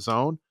out of the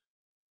zone.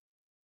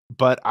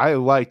 But I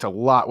liked a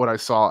lot what I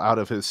saw out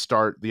of his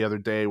start the other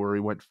day, where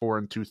he went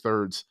 4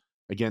 2/3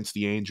 against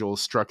the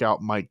Angels, struck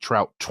out Mike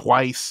Trout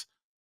twice.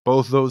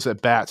 Both those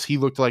at bats, he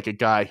looked like a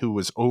guy who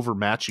was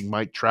overmatching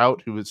Mike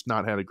Trout, who has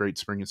not had a great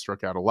spring and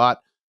struck out a lot.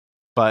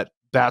 But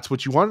that's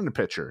what you want in a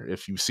pitcher.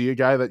 If you see a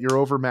guy that you're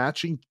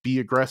overmatching, be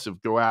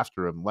aggressive, go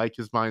after him, like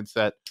his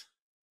mindset.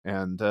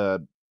 And,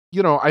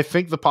 I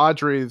think the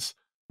Padres,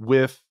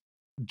 with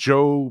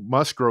Joe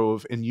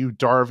Musgrove and Yu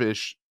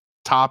Darvish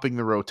topping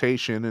the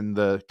rotation and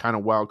the kind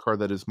of wild card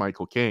that is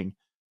Michael King,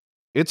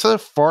 it's a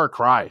far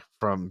cry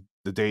from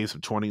the days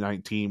of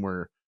 2019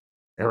 where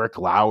Eric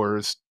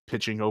Lauer's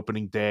pitching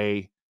opening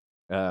day.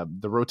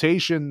 The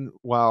rotation,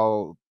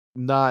 while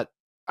not,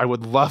 I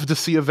would love to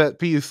see a vet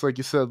piece, like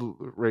you said,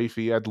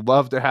 Raphie. I'd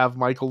love to have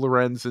Michael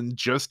Lorenzen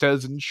just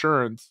as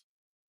insurance.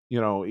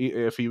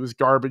 If he was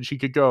garbage, he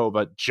could go,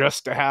 but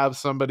just to have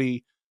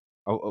somebody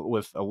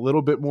with a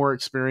little bit more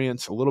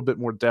experience, a little bit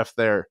more depth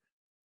there,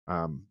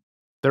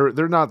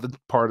 they're not the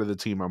part of the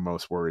team I'm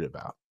most worried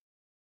about.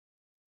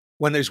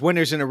 When there's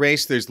winners in a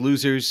race, there's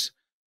losers.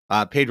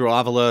 Pedro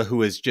Avila,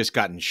 who has just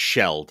gotten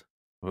shelled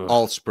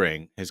all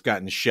spring, has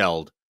gotten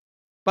shelled.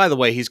 By the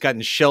way, he's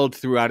gotten shelled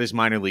throughout his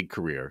minor league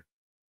career.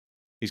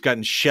 He's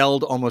gotten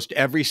shelled almost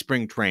every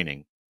spring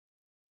training.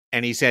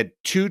 And he's had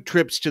 2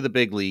 trips to the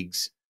big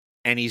leagues,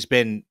 and he's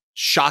been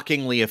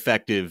shockingly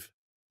effective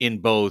in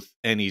both,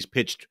 and he's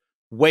pitched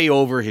way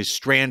over his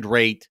strand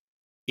rate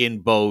in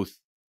both.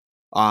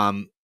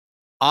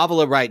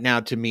 Avila right now,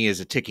 to me, is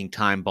a ticking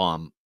time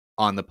bomb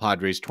on the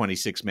Padres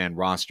 26-man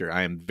roster.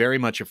 I am very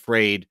much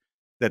afraid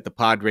that the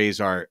Padres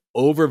are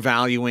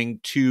overvaluing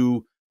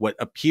 2 what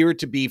appear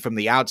to be, from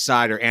the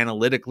outside or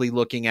analytically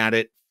looking at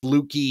it,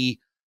 fluky,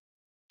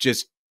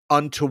 just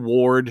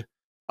untoward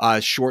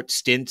short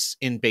stints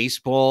in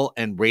baseball,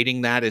 and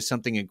rating that as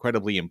something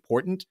incredibly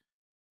important.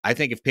 I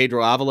think if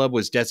Pedro Avila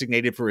was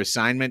designated for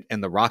assignment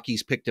and the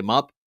Rockies picked him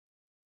up,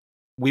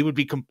 we would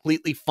be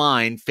completely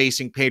fine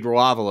facing Pedro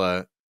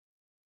Avila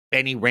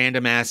any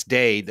random ass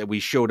day that we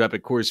showed up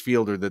at Coors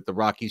Field or that the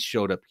Rockies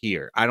showed up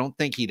here. I don't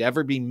think he'd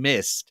ever be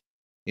missed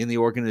in the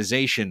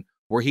organization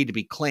were he to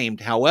be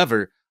claimed.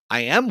 However,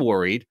 I am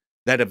worried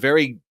that a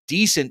very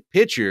decent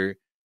pitcher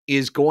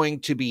is going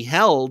to be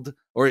held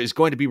or is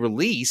going to be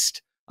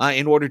released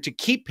in order to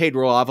keep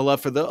Pedro Avila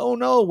for the, oh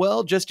no,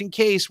 well, just in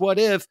case, what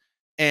if?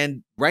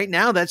 And right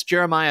now, that's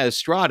Jeremiah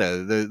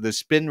Estrada, the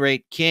spin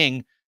rate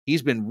king.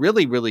 He's been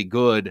really, really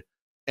good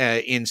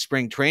in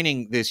spring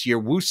training this year.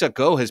 Woo-Suk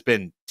Go has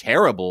been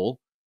terrible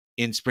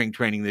in spring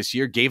training this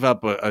year, gave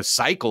up a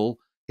cycle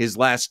his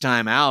last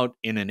time out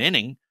in an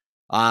inning.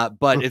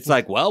 But it's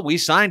like, well, we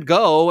signed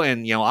Go,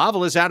 and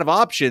Avila's out of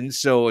options,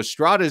 so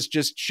Estrada's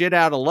just shit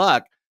out of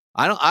luck.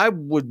 I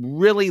would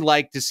really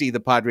like to see the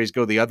Padres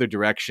go the other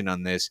direction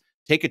on this,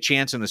 take a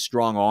chance on a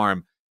strong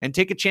arm, and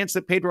take a chance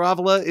that Pedro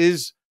Avila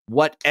is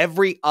what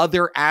every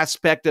other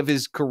aspect of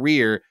his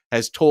career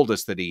has told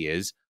us that he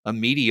is, a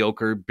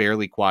mediocre,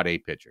 barely quad A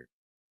pitcher.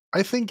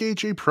 I think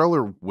AJ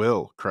Preller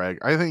will, Craig.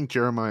 I think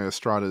Jeremiah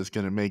Estrada is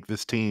going to make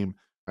this team.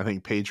 I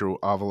think Pedro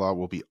Avila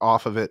will be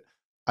off of it.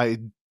 I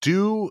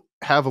do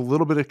have a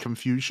little bit of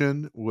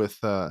confusion with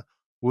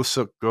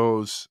Woo-Suk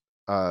Go's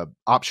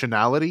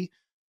optionality,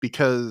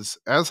 because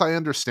as I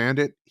understand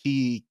it,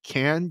 he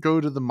can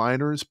go to the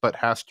minors but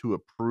has to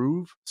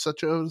approve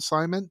such an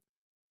assignment.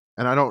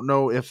 And I don't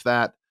know if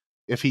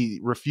he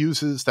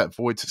refuses, that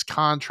voids his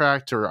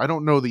contract, or I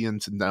don't know the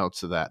ins and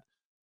outs of that.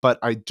 But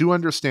I do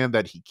understand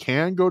that he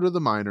can go to the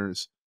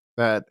minors,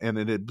 and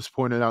it was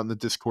pointed out in the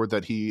Discord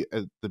that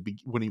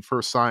when he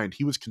first signed,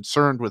 he was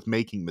concerned with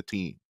making the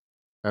team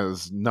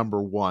as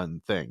number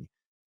one thing.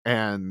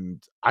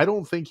 And I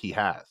don't think he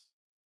has.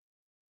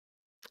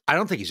 I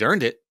don't think he's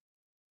earned it.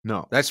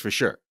 No. That's for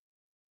sure.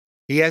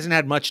 He hasn't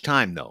had much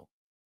time, though.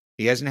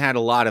 He hasn't had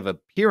a lot of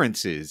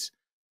appearances.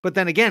 But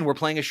then again, we're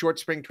playing a short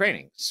spring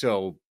training.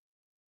 So,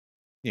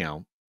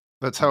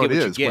 that's how it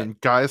is. When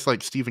guys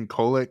like Stephen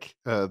Kolek,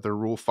 the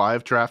Rule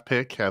 5 draft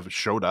pick, have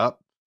showed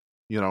up,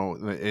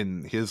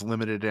 in his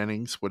limited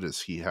innings. What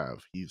does he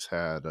have? He's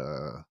had,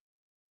 I'll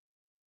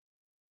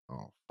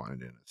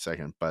find it in a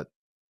second, but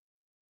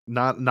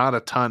not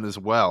a ton as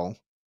well.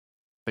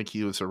 I think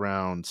he was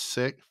around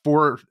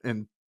 4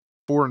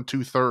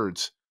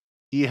 2/3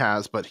 he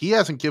has, but he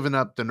hasn't given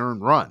up an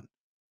earned run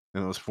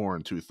in those 4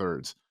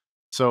 2/3.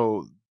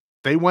 So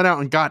they went out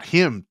and got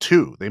him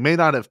too. They may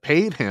not have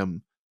paid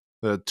him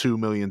the $2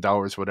 million,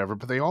 whatever,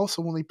 but they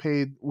also only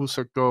paid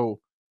Woo-Suk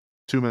Go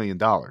 $2 million.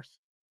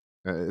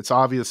 It's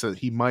obvious that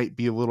he might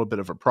be a little bit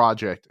of a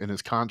project, and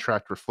his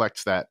contract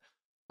reflects that.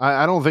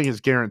 I don't think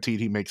it's guaranteed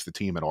he makes the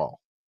team at all.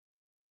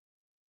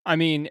 I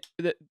mean,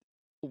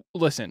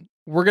 listen,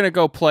 we're going to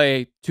go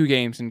play 2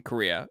 games in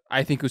Korea.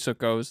 I think Woo-Suk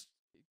Go's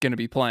going to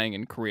be playing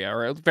in Korea,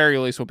 or at the very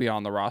least will be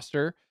on the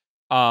roster.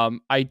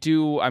 I'm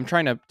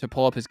trying to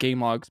pull up his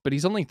game logs, but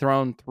he's only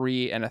thrown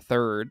 3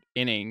 1/3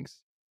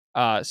 innings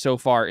so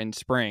far in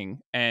spring.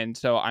 And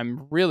so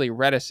I'm really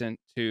reticent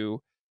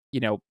to,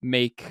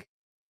 make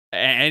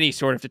any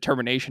sort of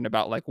determination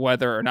about like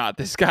whether or not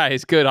this guy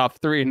is good off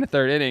 3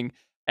 1/3 inning.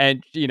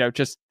 And,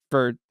 just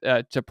for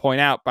to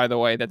point out, by the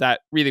way, that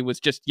really was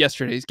just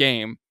yesterday's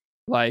game.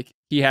 Like,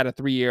 he had a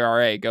 3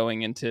 ERA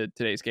going into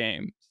today's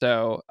game.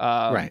 So,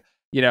 right.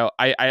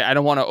 I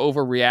don't want to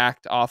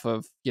overreact off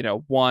of,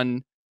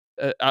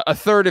 a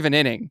third of an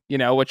inning,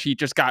 which he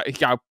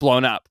got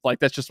blown up. Like,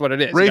 that's just what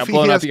it is.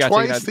 Raphie, he has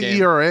twice the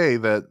ERA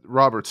that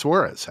Robert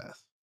Suarez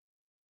has.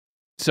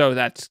 So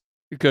that's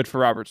good for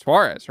Robert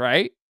Suarez,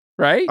 right?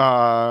 Right?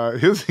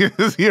 His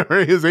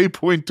ERA is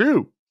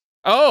 8.2.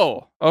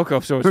 Oh, okay.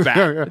 So it's bad.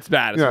 Yeah. It's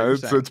bad. Yeah,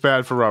 it's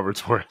bad for Robert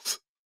Suarez.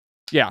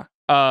 Yeah.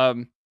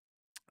 I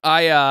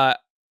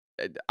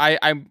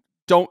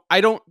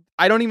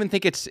don't even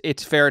think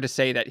it's fair to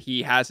say that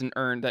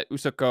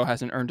Woo-Suk Go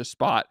hasn't earned a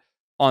spot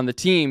on the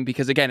team,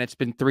 because again, it's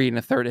been 3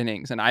 1/3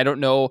 innings, and I don't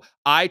know.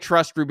 I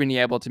trust Ruben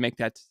Niebla to make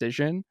that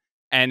decision,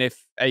 and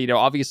if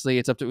obviously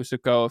it's up to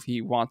Woo-Suk Go if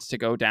he wants to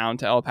go down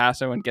to El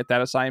Paso and get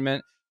that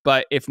assignment.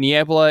 But if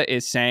Niebla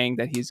is saying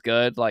that he's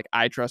good, like,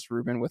 I trust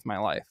Ruben with my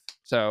life.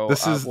 So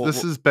this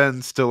is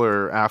Ben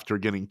Stiller after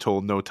getting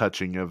told no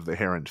touching of the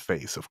hair and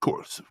face. Of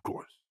course.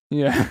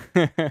 Yeah.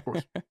 Of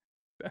course.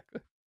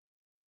 Exactly.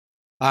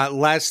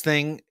 Last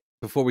thing,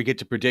 before we get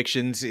to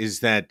predictions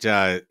is that,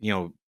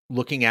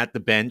 looking at the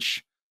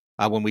bench,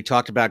 when we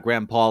talked about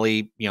Graham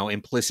Pauley,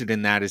 implicit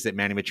in that is that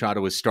Manny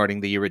Machado is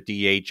starting the year at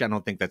DH. I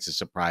don't think that's a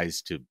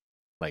surprise to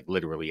like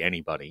literally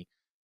anybody.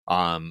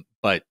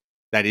 But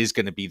that is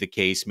going to be the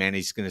case.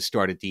 Manny's going to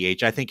start at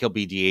DH. I think he'll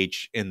be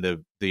DH in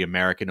the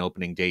American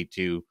opening day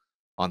too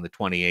on the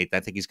 28th. I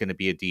think he's going to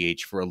be a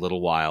DH for a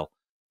little while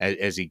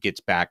as he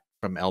gets back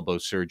from elbow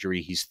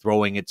surgery. He's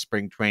throwing at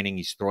spring training.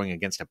 He's throwing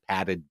against a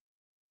padded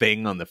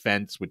thing on the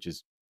fence, which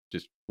is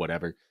just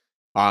whatever.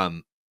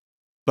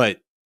 But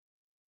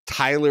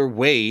Tyler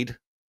Wade,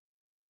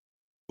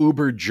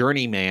 uber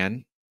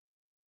journeyman,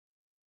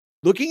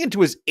 looking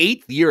into his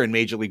 8th year in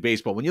Major League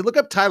Baseball. When you look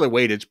up Tyler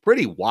Wade, it's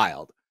pretty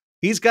wild.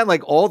 He's got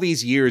like all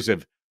these years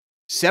of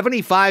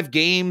 75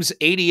 games,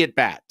 80 at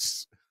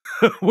bats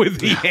with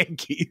the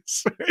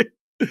Yankees.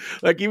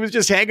 Like he was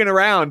just hanging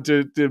around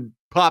to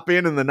pop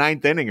in the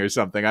 9th inning or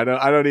something. I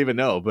don't even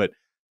know, but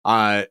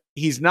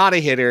he's not a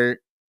hitter.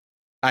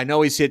 I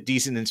know he's hit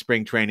decent in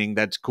spring training.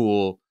 That's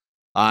cool.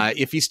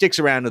 If he sticks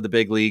around to the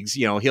big leagues,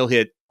 he'll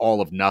hit all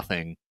of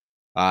nothing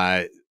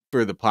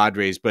for the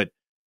Padres. But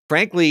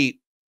frankly,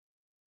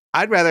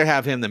 I'd rather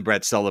have him than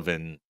Brett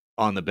Sullivan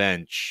on the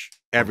bench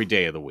every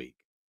day of the week.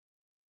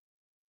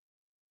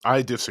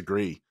 I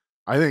disagree.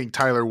 I think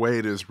Tyler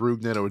Wade is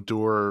Rougned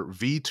Odor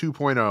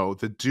V2.0.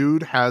 The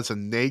dude has a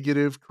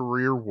negative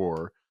career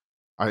WAR.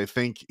 I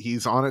think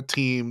he's on a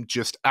team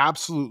just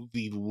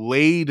absolutely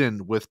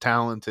laden with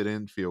talented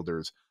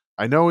infielders.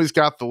 I know he's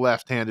got the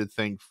left-handed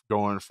thing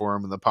going for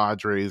him, and the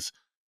Padres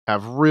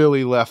have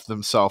really left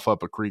themselves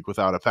up a creek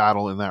without a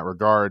paddle in that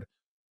regard.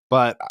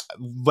 But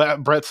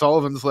Brett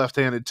Sullivan's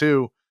left-handed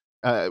too.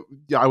 I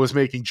was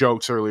making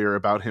jokes earlier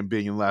about him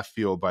being in left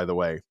field, by the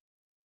way.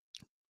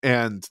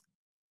 And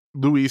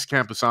Luis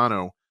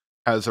Campusano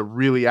has a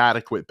really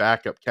adequate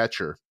backup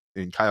catcher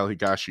in Kyle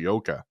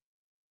Higashioka.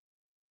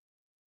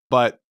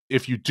 But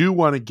if you do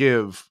want to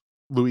give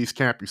Luis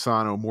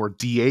Campusano more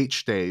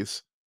DH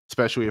days,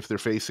 especially if they're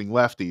facing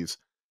lefties,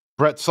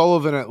 Brett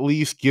Sullivan at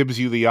least gives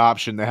you the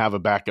option to have a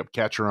backup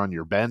catcher on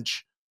your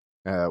bench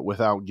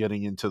without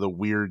getting into the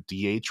weird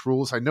DH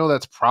rules. I know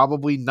that's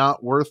probably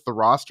not worth the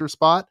roster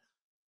spot,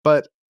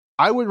 but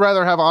I would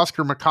rather have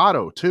Oscar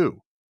Mercado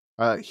too.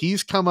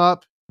 He's come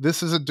up.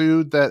 This is a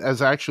dude that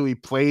has actually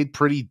played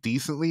pretty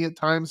decently at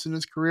times in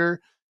his career.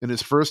 In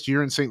his first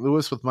year in St.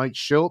 Louis with Mike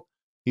Schilt,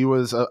 he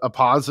was a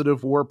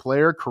positive WAR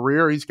player.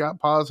 Career, he's got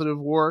positive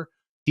WAR.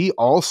 He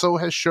also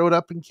has showed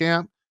up in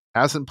camp,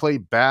 hasn't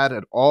played bad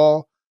at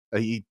all.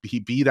 He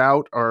beat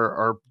out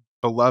our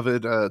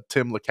beloved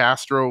Tim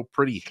LeCastro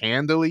pretty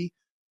handily,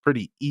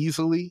 pretty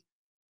easily.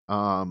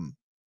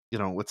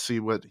 Let's see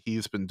what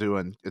he's been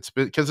doing. It's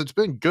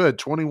been good.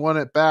 21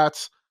 at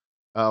bats.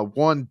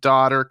 1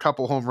 daughter,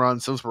 couple home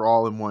runs. Those were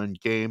all in one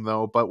game,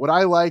 though. But what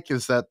I like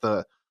is that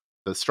the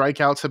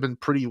strikeouts have been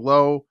pretty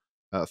low,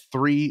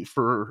 3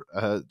 for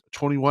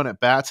 21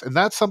 at bats, and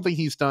that's something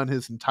he's done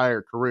his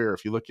entire career.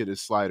 If you look at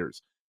his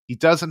sliders, he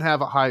doesn't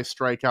have a high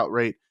strikeout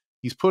rate.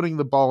 He's putting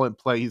the ball in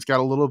play. He's got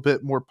a little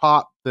bit more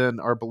pop than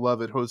our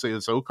beloved Jose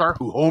Azocar,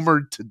 who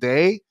homered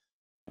today.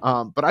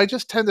 But I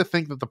just tend to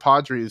think that the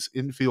Padres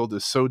infield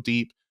is so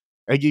deep.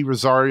 Eggy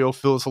Rosario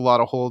fills a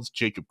lot of holes.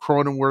 Jacob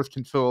Cronenworth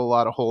can fill a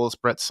lot of holes.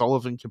 Brett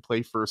Sullivan can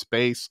play first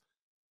base.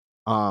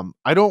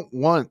 I don't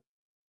want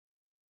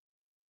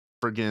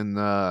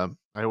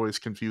I always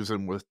confuse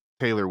him with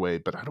Taylor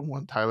Wade, but I don't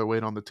want Tyler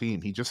Wade on the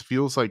team. He just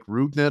feels like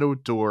Rougned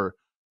Odor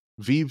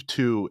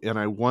V2, and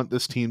I want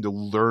this team to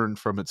learn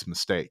from its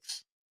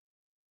mistakes.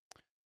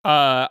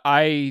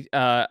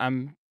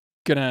 I'm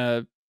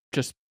gonna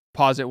just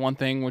posit one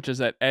thing, which is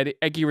that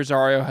Eggy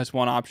Rosario has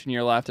one option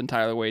year left, and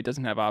Tyler Wade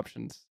doesn't have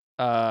options.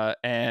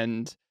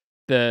 And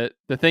the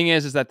thing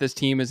is that this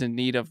team is in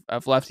need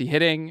of lefty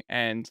hitting,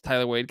 and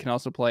Tyler Wade can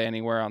also play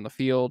anywhere on the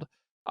field.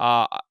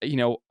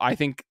 I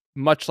think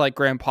much like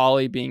Graham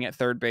Pauley being at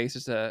third base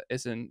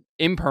is an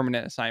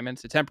impermanent assignment,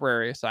 it's a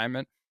temporary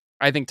assignment.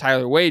 I think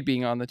Tyler Wade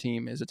being on the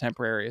team is a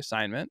temporary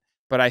assignment.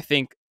 But I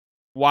think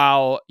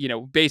while,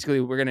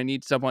 basically we're going to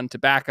need someone to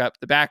back up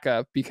the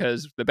backup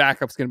because the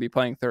backup's going to be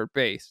playing third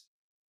base.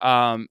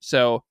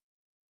 So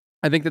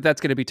I think that's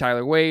going to be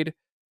Tyler Wade.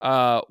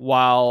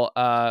 While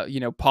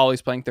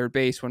Pauley's playing third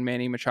base when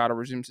Manny Machado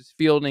resumes his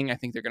fielding, I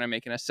think they're going to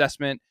make an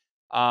assessment.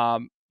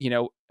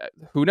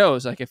 Who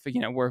knows? Like if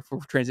we're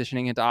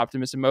transitioning into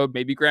optimism mode,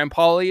 maybe Graham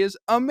Pauley is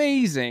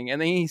amazing, and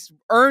then he's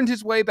earned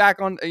his way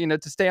back on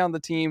to stay on the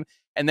team,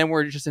 and then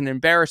we're just an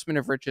embarrassment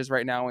of riches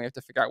right now. And we have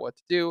to figure out what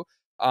to do.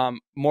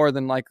 More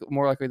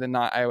likely than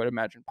not, I would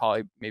imagine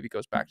Pauley maybe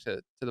goes back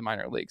to the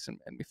minor leagues, and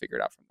we figure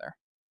it out from there.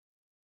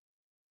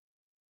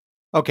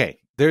 Okay,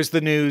 there's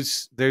the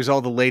news. There's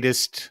all the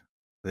latest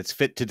that's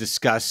fit to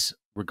discuss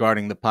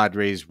regarding the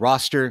Padres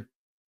roster.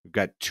 We've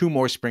got 2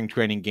 more spring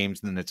training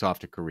games, and then it's off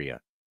to Korea.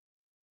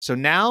 So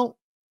now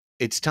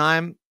it's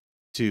time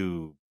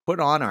to put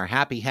on our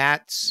happy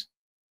hats,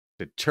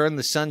 to turn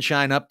the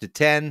sunshine up to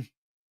 10,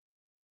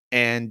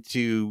 and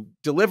to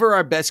deliver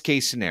our best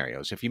case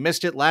scenarios. If you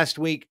missed it last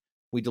week,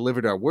 we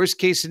delivered our worst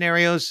case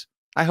scenarios.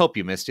 I hope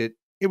you missed it.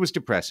 It was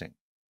depressing.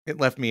 It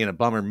left me in a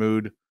bummer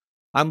mood.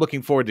 I'm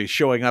looking forward to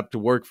showing up to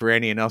work for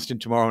Annie and Elsten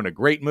tomorrow in a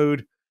great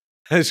mood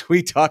as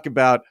we talk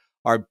about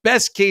our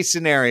best case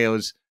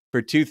scenarios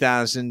for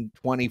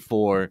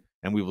 2024.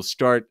 And we will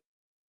start.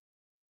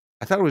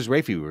 I thought it was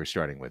Raphie we were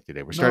starting with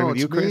today. We're starting with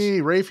you, Chris? Me.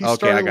 Raphie Okay,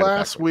 started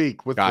last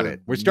week with got the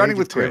it. We're starting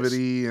with Chris.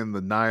 negativity and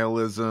the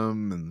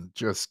nihilism and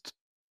just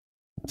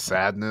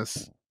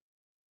sadness.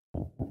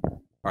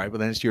 All right, well,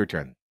 then it's your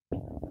turn.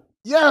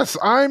 Yes,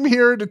 I'm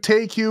here to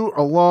take you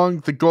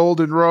along the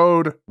Golden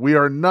Road. We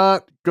are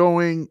not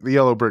going the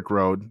Yellow Brick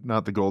Road,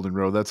 not the Golden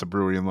Road. That's a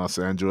brewery in Los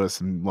Angeles,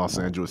 and Los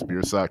Angeles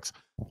beer sucks.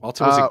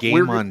 Also, it was a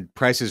game on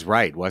Price is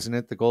Right, wasn't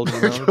it? The Golden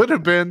Road. It could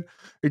have been.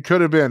 It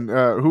could have been.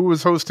 Who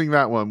was hosting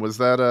that one? Was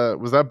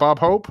that Bob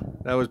Hope?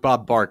 That was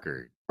Bob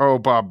Barker. Oh,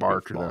 Bob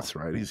Barker. That's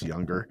right. He's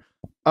younger.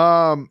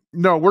 No,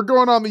 we're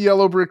going on the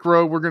Yellow Brick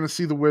Road. We're going to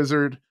see the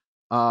Wizard.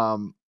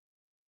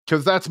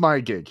 Because that's my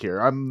gig here.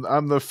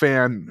 I'm the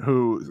fan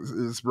who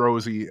is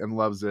rosy and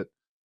loves it,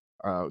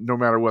 no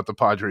matter what the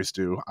Padres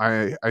do.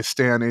 I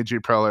stan AJ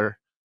Preller.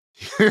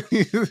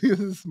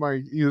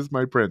 he is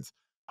my prince.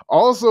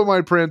 Also,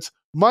 my prince,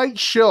 Mike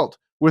Shildt,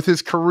 with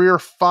his career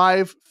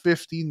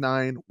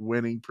 .559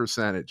 winning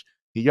percentage.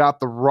 He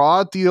got the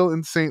raw deal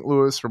in St.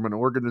 Louis from an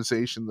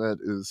organization that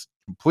is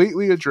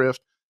completely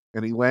adrift,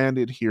 and he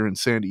landed here in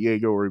San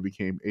Diego, where he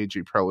became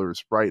AJ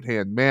Preller's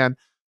right-hand man.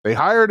 They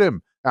hired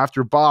him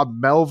after Bob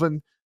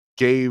Melvin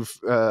gave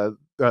the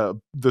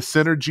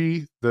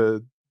synergy,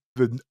 the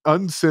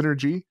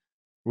unsynergy.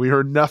 We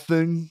heard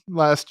nothing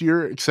last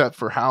year except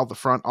for how the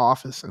front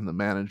office and the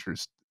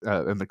managers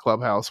and the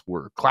clubhouse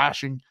were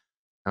clashing.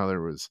 How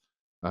there was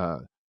a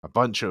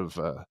bunch of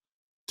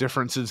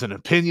differences in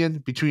opinion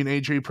between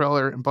AJ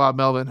Preller and Bob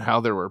Melvin,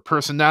 how there were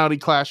personality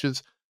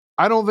clashes.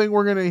 I don't think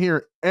we're going to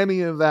hear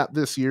any of that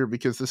this year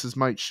because this is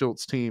Mike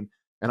Shildt's team,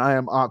 and I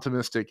am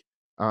optimistic.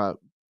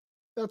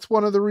 That's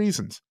one of the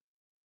reasons.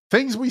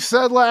 Things we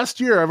said last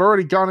year, I've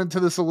already gone into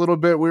this a little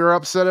bit. We were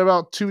upset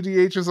about 2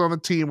 DHs on the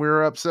team. We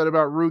were upset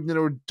about Rougned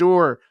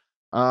Odor.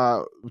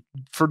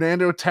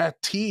 Fernando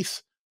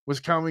Tatis was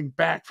coming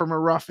back from a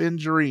rough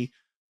injury.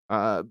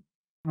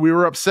 We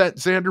were upset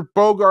Xander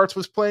Bogaerts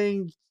was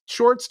playing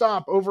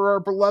shortstop over our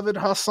beloved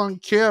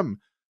Ha-Seong Kim.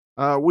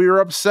 We were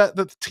upset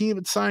that the team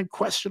had signed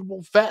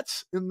questionable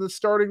vets in the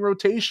starting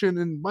rotation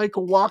in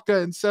Michael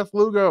Wacha and Seth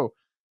Lugo.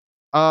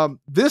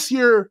 This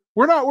year,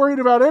 we're not worried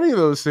about any of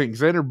those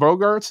things. Xander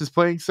Bogaerts is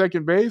playing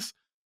second base.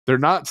 They're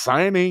not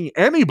signing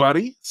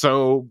anybody,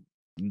 so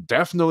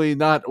definitely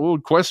not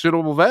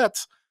questionable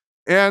vets.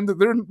 And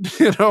they're,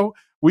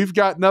 we've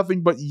got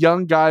nothing but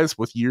young guys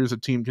with years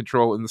of team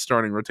control in the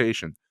starting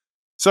rotation.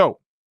 So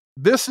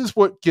this is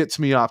what gets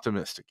me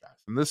optimistic, guys.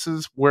 And this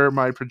is where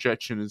my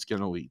projection is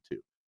going to lead to.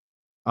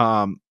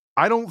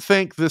 I don't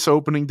think this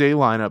opening day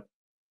lineup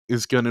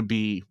is going to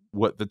be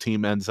what the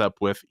team ends up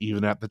with,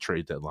 even at the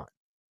trade deadline.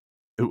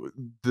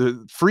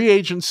 The free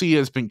agency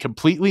has been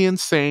completely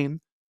insane.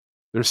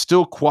 There's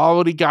still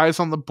quality guys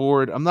on the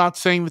board. I'm not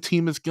saying the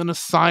team is going to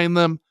sign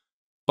them,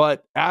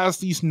 but as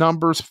these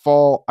numbers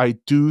fall, I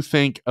do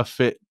think a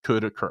fit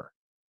could occur.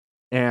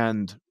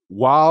 And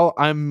while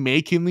I'm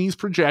making these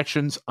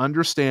projections,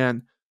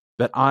 understand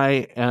that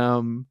I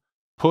am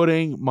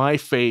putting my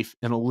faith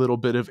in a little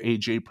bit of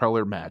AJ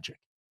Preller magic.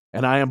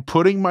 And I am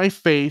putting my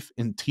faith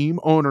in team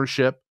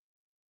ownership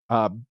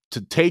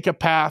to take a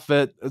path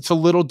that it's a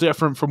little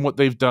different from what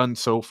they've done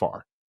so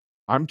far.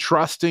 I'm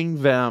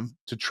trusting them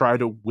to try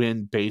to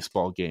win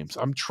baseball games.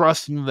 I'm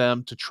trusting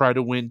them to try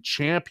to win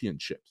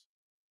championships.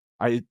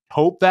 I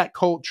hope that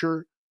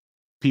culture,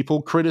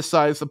 people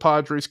criticize the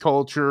Padres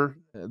culture,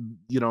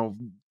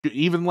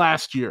 even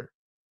last year.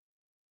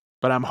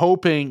 But I'm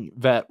hoping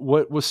that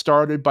what was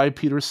started by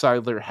Peter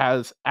Seidler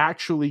has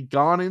actually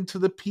gone into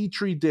the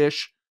petri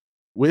dish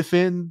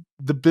within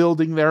the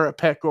building there at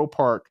Petco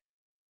Park.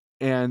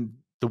 And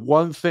the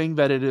one thing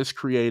that it has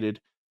created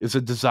is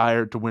a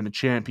desire to win a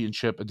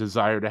championship, a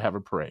desire to have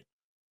a parade.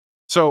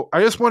 So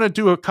I just want to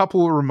do a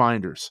couple of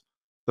reminders.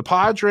 The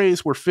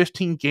Padres were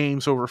 15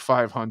 games over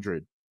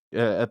 500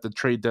 at the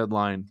trade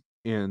deadline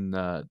in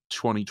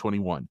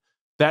 2021.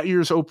 That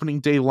year's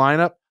opening day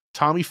lineup,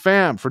 Tommy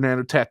Pham,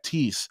 Fernando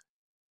Tatis,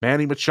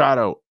 Manny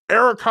Machado,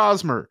 Eric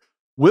Hosmer,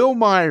 Will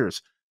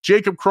Myers,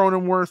 Jacob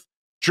Cronenworth,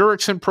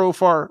 Jurickson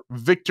Profar,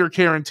 Victor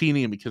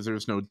Caratini, and because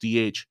there's no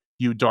DH,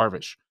 Yu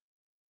Darvish.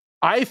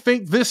 I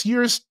think this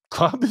year's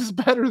club is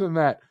better than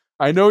that.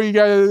 I know you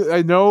guys,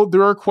 I know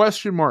there are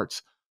question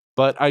marks,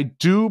 but I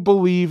do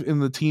believe in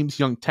the team's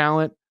young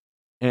talent,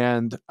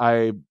 and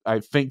I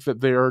think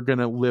that they are going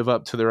to live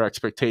up to their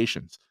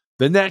expectations.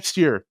 The next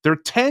year, they're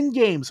 10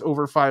 games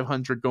over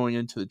 500 going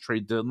into the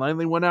trade deadline.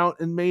 They went out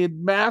and made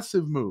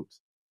massive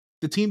moves.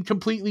 The team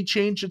completely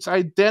changed its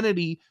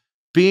identity,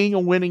 being a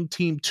winning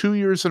team 2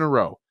 years in a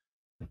row.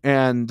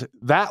 And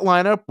that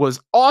lineup was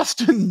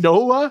Austin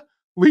Nola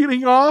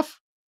leading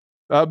off,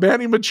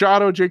 Manny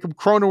Machado, Jacob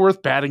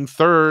Cronenworth batting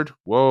third.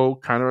 Whoa,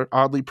 kind of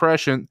oddly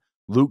prescient.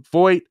 Luke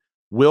Voigt,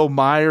 Will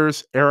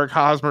Myers, Eric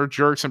Hosmer,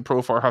 Jurickson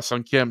Profar,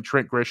 Ha-Seong Kim,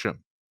 Trent Grisham.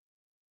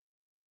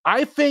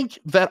 I think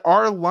that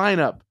our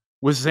lineup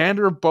with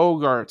Xander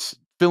Bogaerts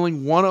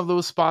filling one of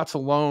those spots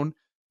alone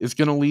is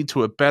going to lead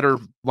to a better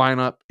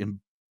lineup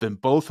than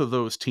both of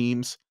those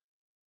teams.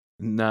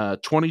 In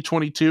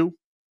 2022,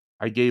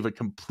 I gave a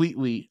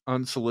completely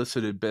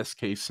unsolicited best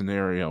case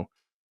scenario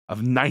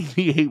of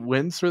 98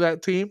 wins for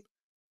that team.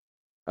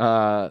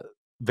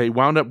 They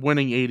wound up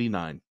winning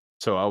 89,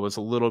 so I was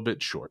a little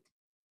bit short.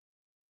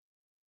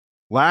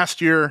 Last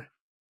year,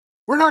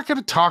 we're not going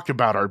to talk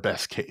about our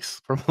best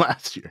case from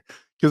last year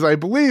because I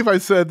believe I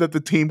said that the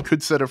team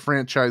could set a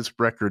franchise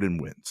record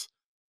in wins.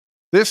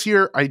 This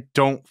year, I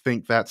don't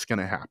think that's going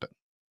to happen.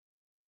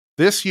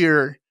 This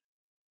year,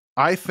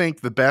 I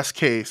think the best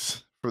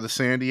case for the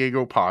San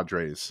Diego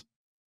Padres,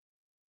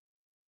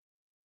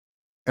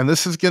 and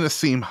this is going to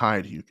seem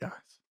high to you guys,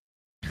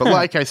 but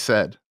like I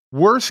said,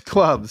 worst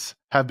clubs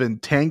have been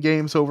 10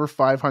 games over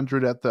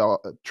 500 at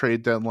the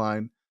trade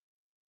deadline.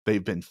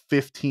 They've been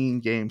 15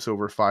 games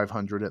over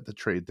 500 at the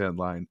trade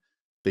deadline.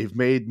 They've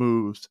made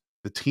moves.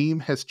 The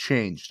team has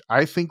changed.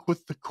 I think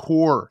with the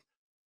core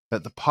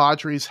that the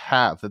Padres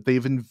have, that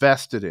they've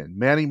invested in,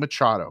 Manny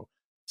Machado,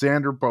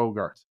 Xander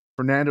Bogaerts,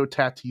 Fernando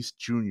Tatis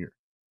Jr.,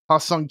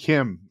 Ha-Sung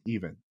Kim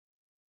even,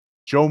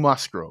 Joe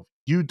Musgrove,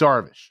 Yu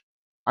Darvish.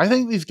 I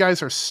think these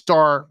guys are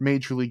star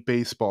Major League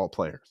Baseball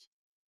players.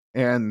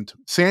 And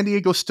San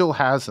Diego still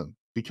has them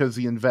because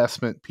the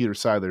investment Peter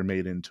Seidler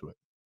made into it.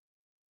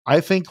 I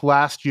think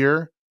last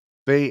year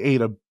they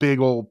ate a big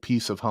old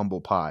piece of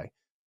humble pie.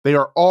 They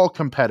are all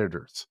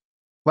competitors.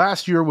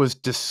 Last year was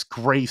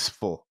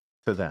disgraceful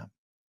to them.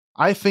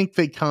 I think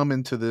they come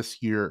into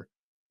this year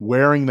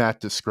wearing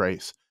that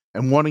disgrace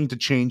and wanting to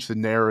change the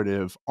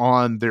narrative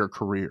on their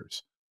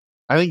careers.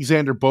 I think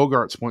Xander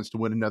Bogaerts wants to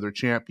win another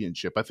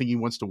championship. I think he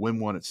wants to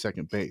win one at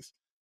second base.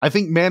 I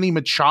think Manny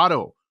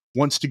Machado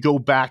wants to go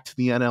back to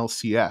the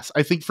NLCS.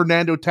 I think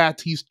Fernando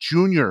Tatis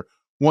Jr.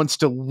 wants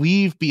to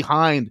leave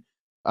behind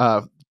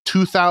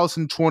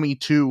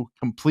 2022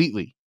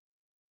 completely.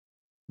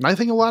 And I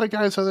think a lot of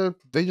guys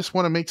they just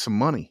want to make some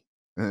money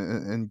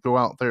and go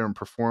out there and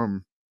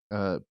perform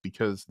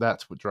because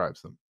that's what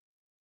drives them.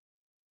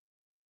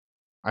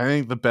 I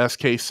think the best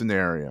case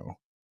scenario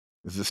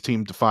is this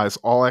team defies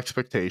all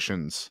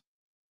expectations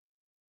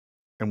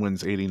and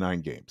wins 89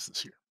 games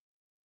this year.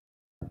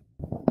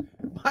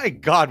 My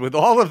God, with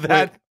all of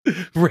that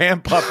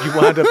ramp up, you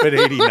wound up at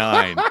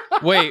 89.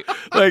 Wait,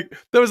 like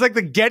that was like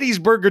the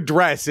Gettysburg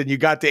Address, and you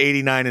got to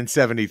 89 and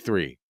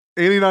 73.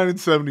 89 and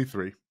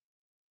 73.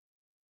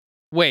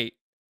 Wait,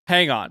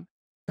 hang on.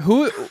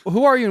 Who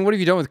are you and what have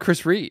you done with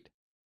Chris Reed?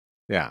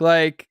 Yeah.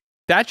 Like,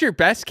 that's your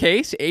best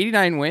case?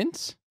 89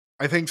 wins?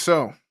 I think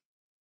so.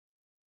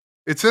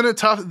 It's in a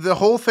tough... The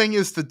whole thing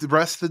is that the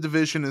rest of the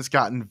division has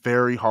gotten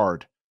very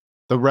hard.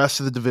 The rest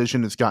of the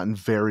division has gotten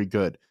very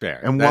good. Fair.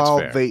 And That's while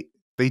fair.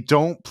 they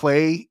don't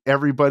play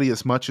everybody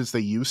as much as they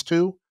used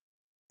to,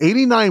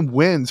 89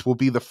 wins will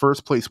be the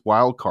first place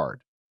wild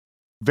card.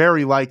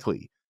 Very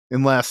likely.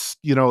 Unless,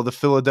 the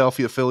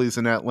Philadelphia Phillies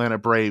and Atlanta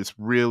Braves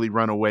really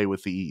run away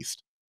with the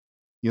East.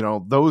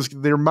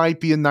 There might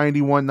be a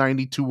 91,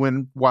 92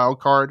 win wild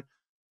card,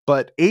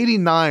 but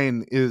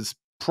 89 is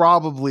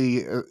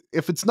probably,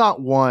 if it's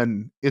not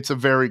one, it's a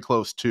very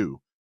close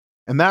two.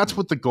 And that's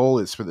what the goal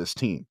is for this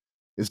team,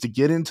 is to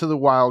get into the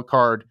wild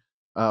card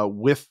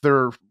with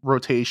their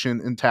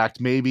rotation intact.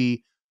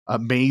 Maybe a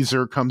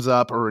Mazer comes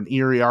up or an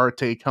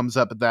Iriarte comes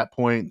up at that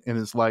point and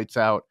is lights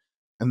out.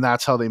 And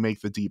that's how they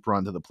make the deep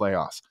run to the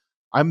playoffs.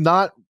 I'm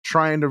not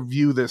trying to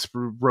view this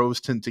through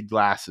rose-tinted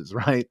glasses,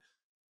 right?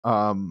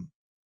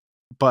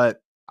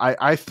 But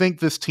I think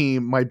this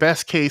team, my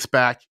best case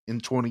back in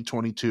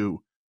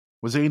 2022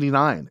 was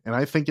 89. And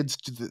I think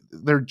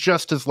they're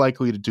just as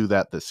likely to do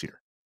that this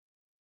year.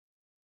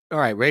 All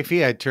right,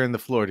 Raphie, I turn the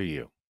floor to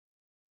you.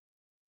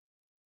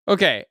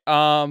 Okay.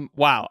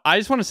 Wow. I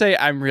just want to say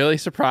I'm really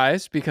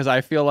surprised because I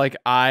feel like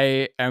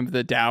I am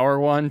the dour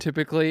one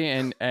typically,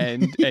 and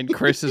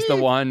Chris is the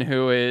one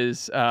who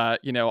is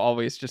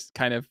always just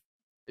kind of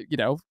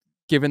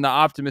given the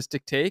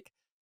optimistic take.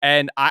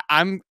 And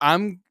I'm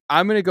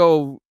gonna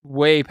go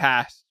way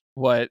past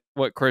what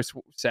Chris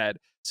said.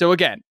 So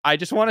again, I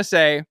just want to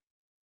say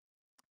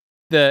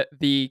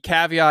the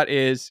caveat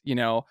is,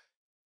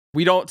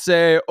 we don't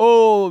say,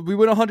 oh, we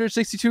win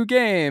 162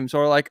 games,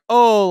 or like,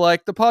 oh,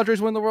 like the Padres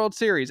win the World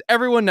Series.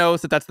 Everyone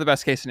knows that that's the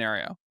best case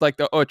scenario. Like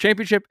the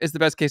championship is the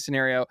best case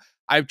scenario.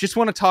 I just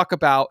want to talk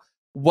about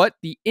what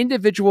the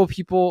individual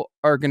people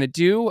are going to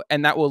do,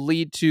 and that will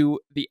lead to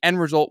the end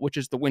result, which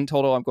is the win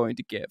total I'm going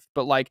to give.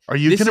 But like, are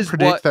you going to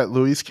predict that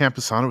Luis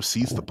Camposano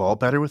sees the ball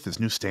better with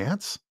his new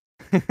stance?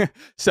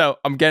 So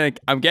I'm getting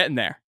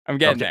there. I'm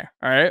getting there.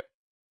 All right.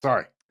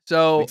 Sorry.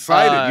 So I'm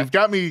excited. You've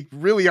got me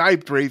really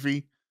hyped,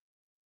 Raphie.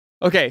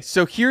 Okay,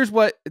 so here's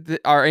what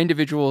our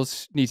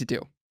individuals need to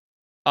do.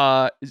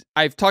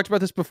 I've talked about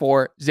this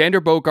before. Xander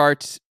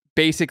Bogaerts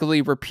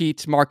basically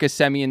repeats Marcus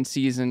Semion's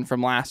season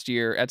from last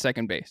year at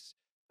second base.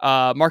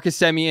 Marcus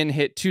Semien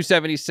hit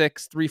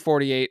 276,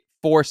 348,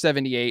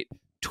 478,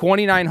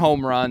 29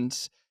 home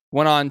runs,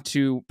 went on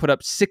to put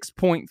up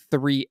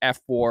 6.3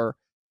 F4,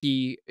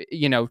 He,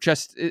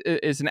 just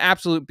is an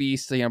absolute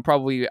beast.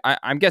 Probably,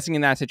 I'm guessing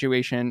in that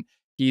situation,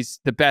 he's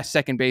the best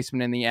second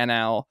baseman in the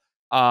NL.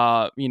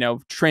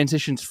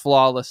 Transitions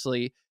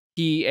flawlessly.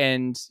 He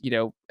and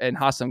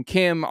Ha-Seong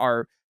Kim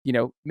are,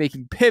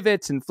 making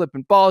pivots and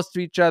flipping balls to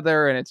each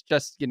other. And it's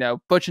just,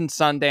 Butch and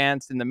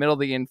Sundance in the middle of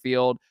the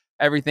infield.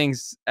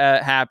 Everything's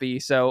happy.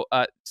 So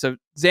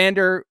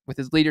Xander, with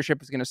his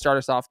leadership, is going to start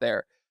us off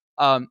there.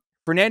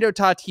 Fernando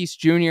Tatis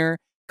Jr.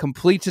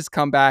 completes his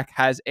comeback,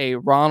 has a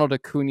Ronald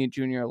Acuna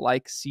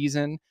Jr.-like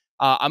season.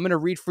 I'm going to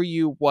read for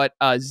you what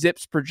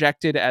Zips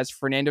projected as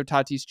Fernando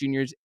Tatis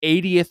Jr.'s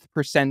 80th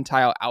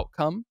percentile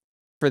outcome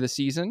for the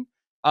season.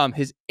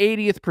 His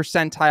 80th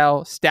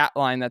percentile stat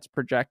line that's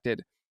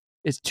projected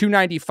is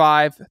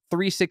 295,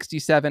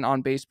 367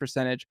 on base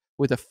percentage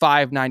with a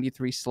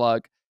 593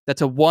 slug.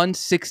 That's a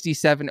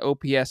 167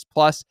 OPS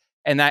plus,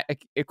 and that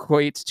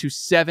equates to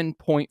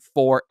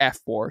 7.4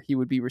 F4. He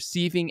would be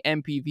receiving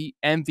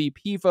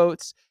MVP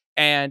votes,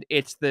 and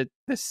it's the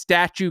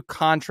statue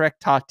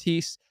contract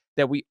Tatis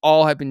that we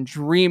all have been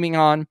dreaming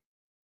on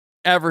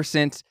ever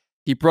since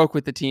he broke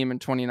with the team in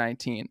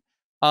 2019.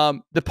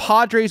 The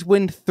Padres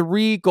win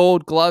 3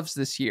 Gold Gloves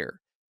this year.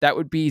 That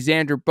would be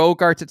Xander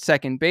Bogaerts at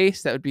second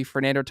base. That would be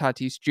Fernando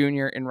Tatis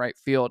Jr. in right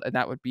field, and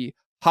that would be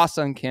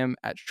Ha-Seong Kim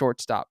at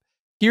shortstop.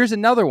 Here's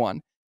another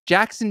one.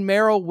 Jackson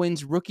Merrill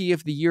wins Rookie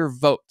of the Year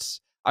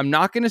votes. I'm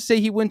not going to say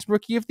he wins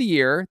Rookie of the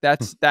Year.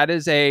 That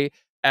is a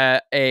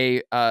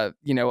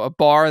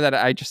bar that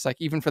I just like,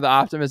 even for the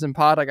Optimism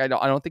pod, like I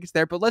don't think it's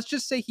there. But let's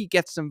just say he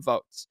gets some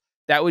votes.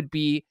 That would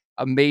be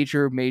a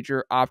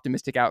major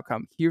optimistic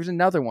outcome. Here's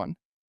another one.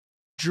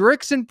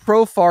 Jurickson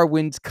Profar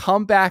wins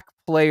Comeback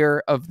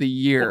Player of the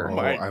Year. Oh,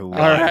 I love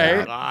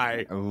that.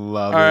 I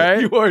love All it.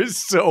 right. You are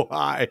so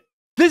high.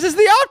 This is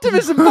the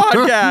Optimism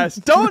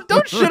podcast.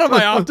 Don't shit on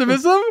my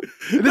optimism.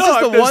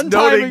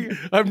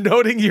 I'm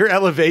noting your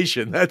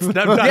elevation. I'm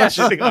not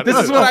shitting on this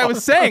it is at what I all.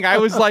 was saying. I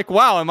was like,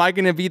 wow, am I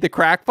going to be the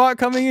crackpot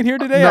coming in here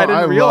today? No, I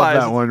didn't realize.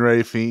 love that one,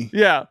 Raphie.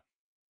 Yeah.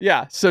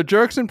 So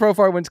Jurickson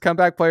Profar wins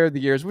Comeback Player of the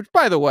Year, which,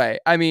 by the way,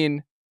 I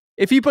mean,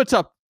 if he puts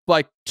up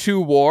like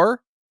 2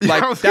 WAR,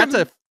 like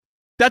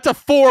that's a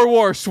 4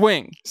 WAR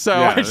swing. So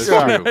Yeah, I just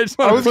want to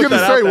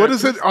say, what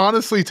does it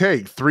honestly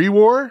take? 3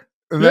 WAR?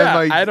 And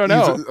then I don't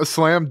know. A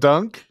slam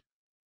dunk?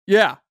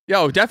 Yeah.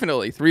 Oh,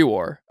 definitely 3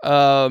 WAR.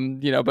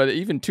 But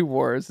even 2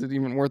 WAR isn't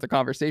even worth a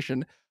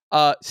conversation.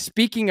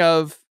 Speaking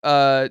of,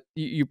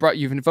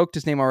 you've invoked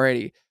his name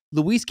already.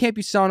 Luis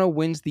Campusano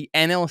wins the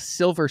NL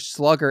Silver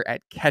Slugger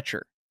at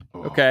catcher.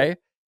 Okay.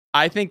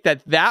 I think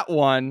that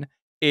one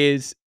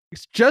is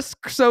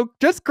just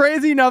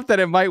crazy enough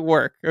that it might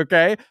work.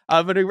 Okay.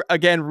 I'm going to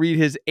again read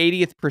his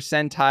 80th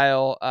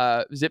percentile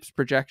Zips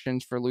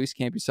projections for Luis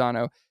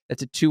Campusano.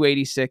 That's a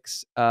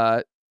 286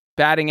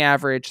 batting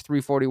average,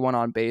 341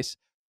 on base,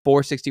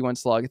 461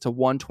 slug. It's a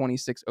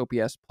 126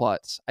 OPS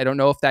plus. I don't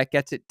know if that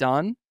gets it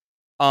done,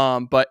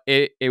 but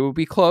it would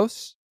be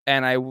close,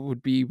 and I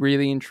would be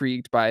really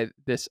intrigued by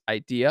this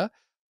idea.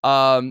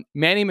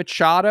 Manny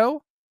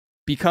Machado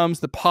becomes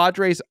the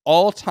Padres'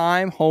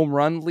 all-time home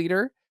run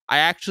leader. I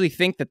actually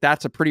think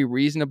that's a pretty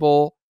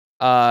reasonable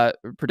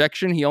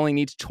prediction. He only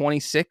needs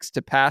 26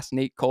 to pass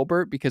Nate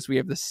Colbert because we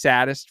have the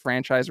saddest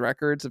franchise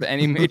records of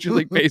any Major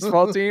League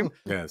Baseball team.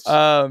 Yes.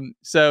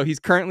 So he's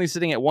currently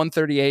sitting at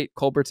 138.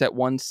 Colbert's at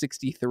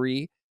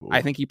 163. Ooh.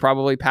 I think he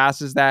probably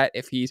passes that.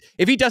 If he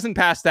doesn't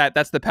pass that,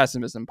 that's the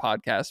Pessimism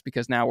podcast,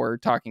 because now we're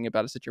talking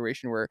about a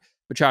situation where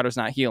Machado's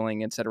not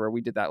healing, etc. We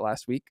did that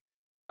last week.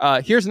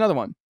 Here's another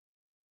one.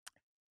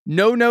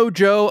 No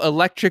Joe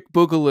Electric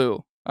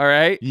Boogaloo. All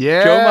right.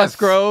 Yes. Joe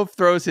Musgrove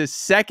throws his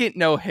second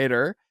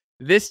no-hitter,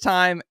 this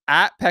time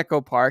at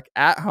Petco Park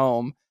at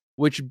home,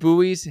 which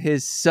buoys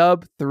his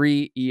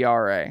sub-3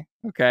 ERA.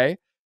 Okay.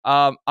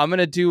 I'm going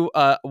to do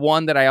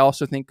one that I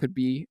also think could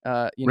be,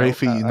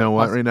 Raphie, you know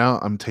what? Right now,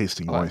 I'm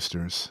tasting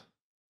oysters.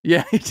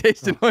 Yeah, he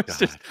tasted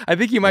oysters. God. I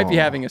think you might be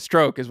having a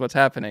stroke is what's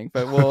happening,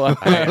 but we'll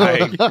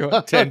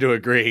I tend to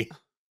agree.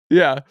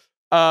 Yeah.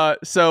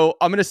 So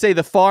I'm going to say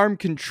the farm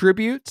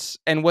contributes,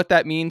 and what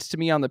that means to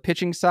me on the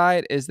pitching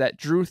side is that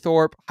Drew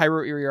Thorpe,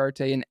 Jairo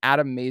Iriarte, and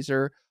Adam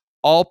Mazur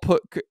all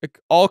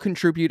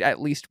contribute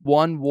at least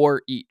 1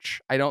 WAR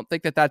each. I don't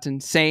think that's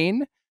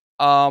insane,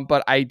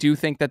 but I do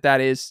think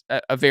that is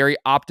a very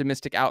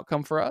optimistic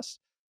outcome for us.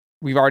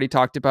 We've already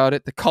talked about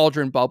it. The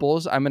Cauldron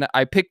Bubbles.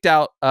 I picked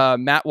out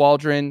Matt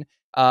Waldron.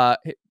 I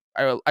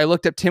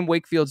looked up Tim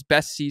Wakefield's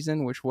best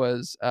season, which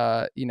was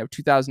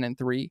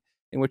 2003.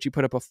 In which he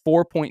put up a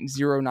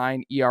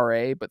 4.09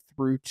 ERA, but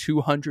threw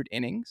 200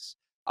 innings.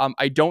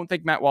 I don't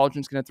think Matt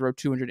Waldron's going to throw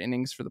 200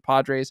 innings for the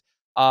Padres,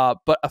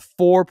 but a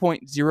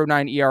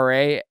 4.09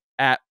 ERA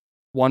at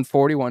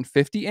 140,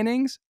 150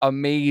 innings,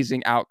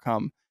 amazing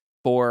outcome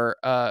for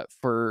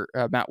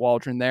Matt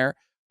Waldron there.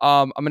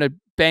 I'm going to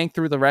bang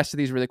through the rest of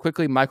these really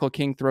quickly. Michael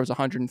King throws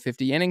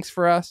 150 innings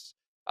for us.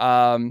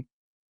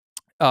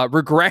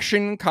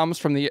 Regression comes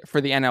for the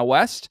NL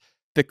West.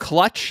 The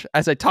clutch,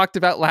 as I talked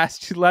about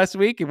last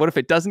week, and what if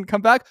it doesn't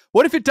come back?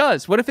 What if it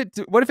does? What if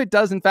it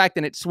does, in fact,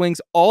 and it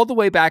swings all the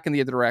way back in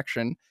the other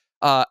direction?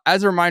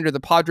 As a reminder, the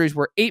Padres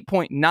were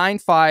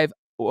 8.95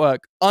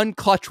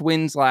 unclutch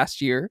wins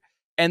last year,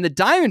 and the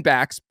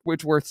Diamondbacks,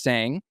 which worth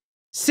saying,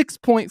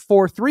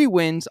 6.43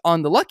 wins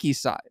on the lucky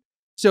side.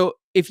 So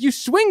if you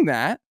swing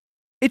that,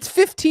 it's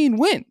 15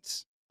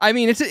 wins. I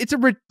mean, it's a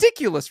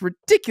ridiculous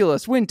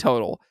win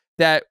total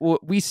that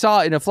we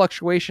saw in a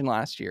fluctuation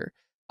last year.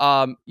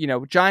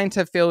 Giants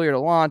have failure to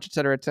launch, et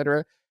cetera, et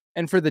cetera.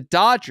 And for the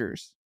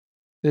Dodgers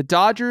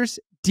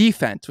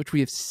defense, which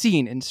we have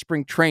seen in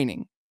spring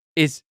training,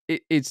 I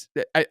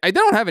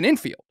don't have an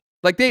infield.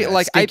 Like their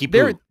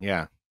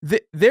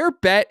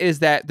bet is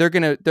that they're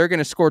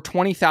gonna score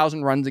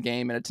 20,000 runs a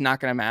game, and it's not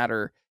gonna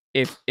matter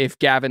if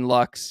Gavin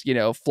Lux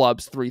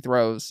flubs 3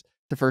 throws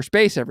to first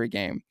base every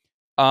game.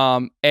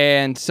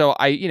 And so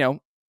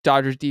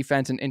Dodgers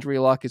defense and injury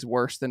luck is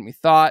worse than we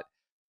thought.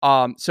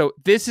 So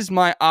this is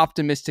my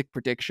optimistic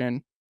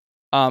prediction.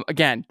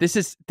 Again,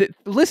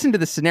 listen to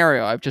the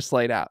scenario I've just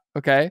laid out.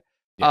 Okay.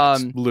 Yeah,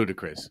 it's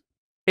ludicrous.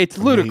 It's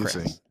ludicrous.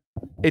 Amazing.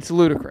 It's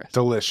ludicrous.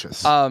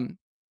 Delicious.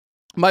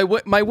 My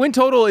win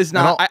total is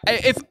not.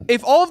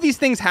 If all of these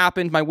things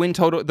happened, the win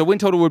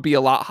total would be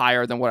a lot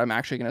higher than what I'm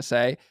actually going to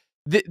say.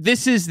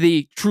 This is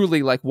the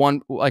truly like a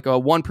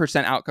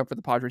 1% outcome for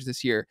the Padres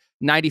this year.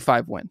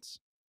 95 wins,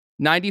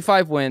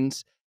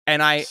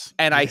 and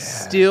I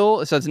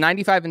still, so it's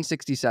 95 and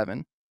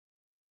 67.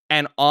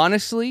 And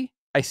honestly,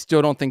 I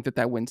still don't think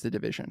that wins the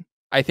division.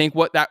 I think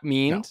what that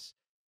means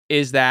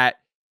is that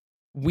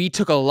we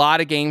took a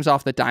lot of games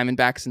off the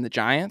Diamondbacks and the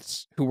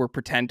Giants, who were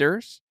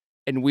pretenders,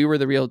 and we were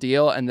the real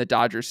deal, and the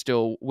Dodgers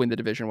still win the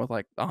division with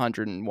like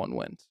 101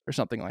 wins or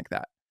something like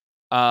that.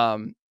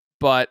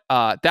 But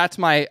that's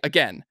my,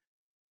 again,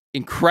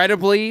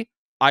 incredibly,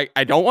 I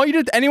don't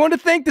want anyone to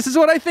think this is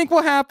what I think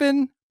will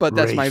happen, but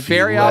that's my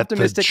very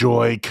optimistic. Let the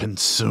joy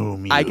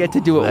consume you. I get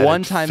to do it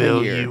one time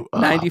a year.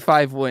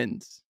 95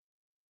 wins.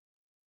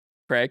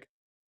 Craig?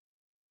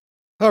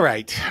 All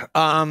right.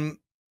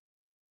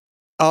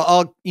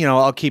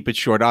 I'll keep it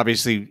short.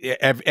 Obviously,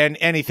 and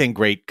anything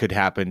great could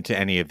happen to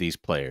any of these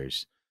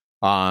players.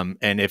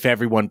 And if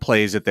everyone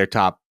plays at their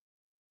top,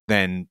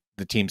 then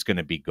the team's going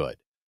to be good.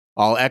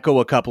 I'll echo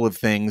a couple of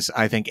things.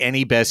 I think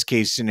any best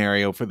case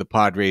scenario for the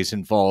Padres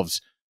involves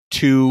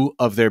 2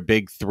 of their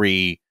big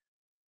 3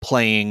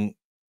 playing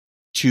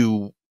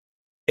to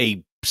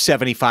a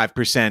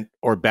 75%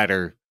 or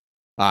better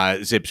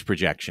Zips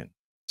projection.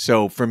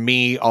 So for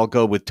me, I'll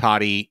go with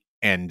Toddy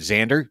and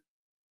Xander.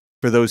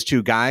 For those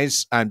 2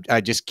 guys,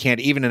 I just can't,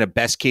 even in a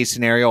best case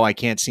scenario, I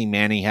can't see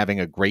Manny having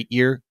a great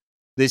year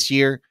this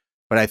year,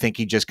 but I think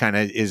he just kind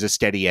of is a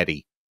steady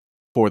Eddie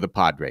for the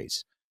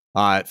Padres.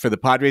 For the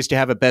Padres to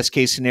have a best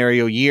case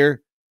scenario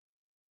year,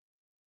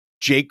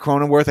 Jake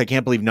Cronenworth, I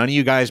can't believe none of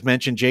you guys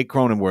mentioned Jake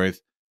Cronenworth.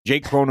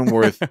 Jake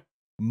Cronenworth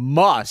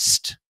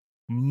must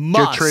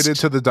get traded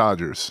to the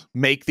Dodgers,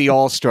 make the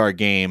All-Star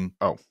game,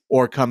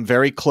 or come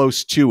very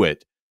close to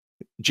it.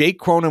 Jake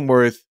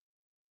Cronenworth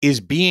is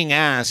being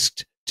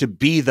asked to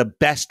be the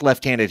best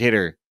left-handed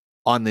hitter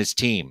on this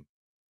team.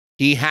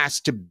 He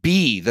has to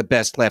be the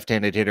best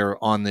left-handed hitter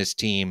on this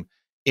team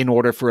in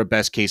order for a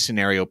best-case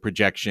scenario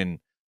projection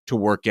to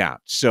work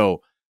out.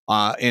 So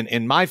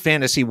in my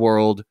fantasy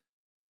world,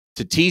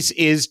 Tatis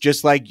is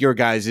just like your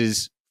guys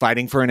is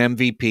fighting for an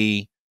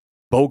MVP.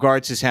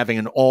 Bogarts is having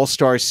an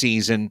all-star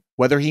season.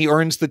 Whether he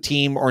earns the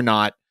team or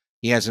not,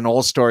 he has an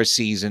all-star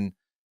season.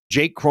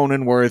 Jake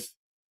Cronenworth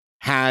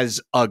has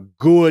a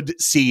good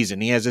season.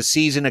 He has a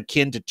season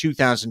akin to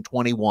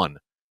 2021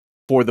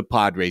 for the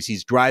Padres.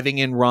 He's driving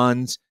in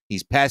runs.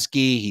 He's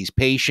pesky. He's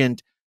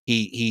patient.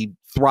 He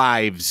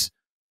thrives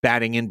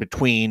batting in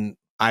between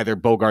either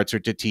Bogarts or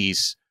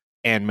Tatis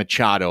and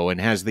Machado,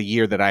 and has the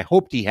year that I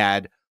hoped he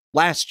had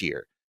last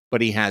year,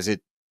 but he has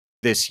it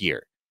this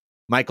year.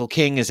 Michael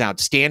King is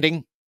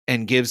outstanding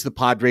and gives the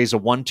Padres a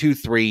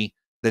 1-2-3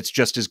 that's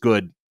just as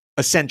good,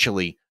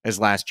 essentially, as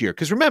last year.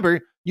 Because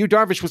remember, Yu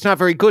Darvish was not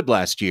very good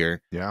last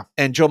year. Yeah.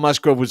 And Joe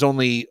Musgrove was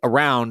only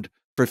around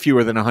for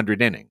fewer than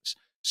 100 innings.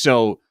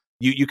 So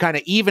you kind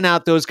of even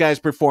out those guys'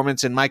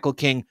 performance, and Michael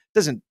King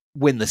doesn't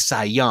win the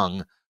Cy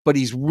Young, but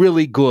he's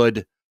really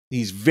good.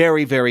 He's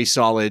very, very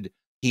solid.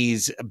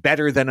 He's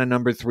better than a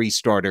number 3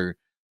 starter.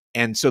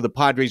 And so the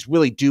Padres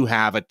really do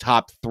have a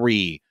top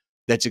 3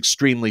 that's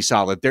extremely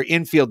solid. Their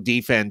infield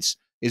defense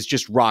is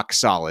just rock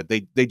solid.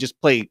 They just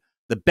play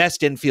the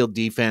best infield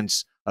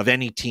defense of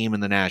any team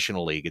in the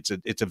National League.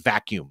 It's a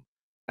vacuum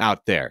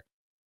out there.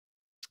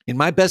 In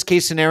my best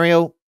case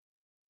scenario,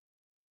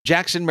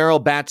 Jackson Merrill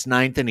bats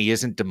 9th and he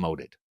isn't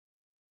demoted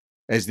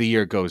as the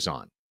year goes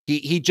on.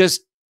 He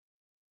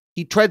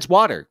treads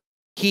water.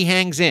 He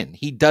hangs in.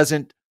 He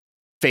doesn't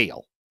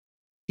fail.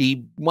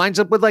 He winds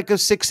up with like a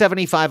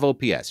 675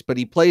 OPS, but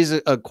he plays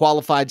a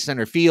qualified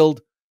center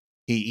field.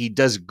 He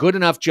does a good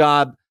enough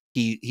job.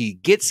 He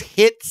gets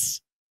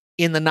hits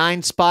in the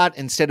 9 spot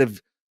instead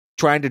of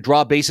trying to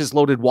draw bases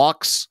loaded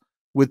walks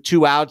with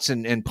 2 outs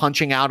and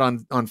punching out on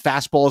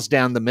fastballs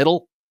down the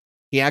middle.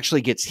 He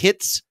actually gets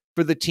hits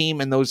for the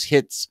team, and those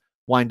hits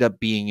wind up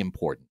being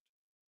important.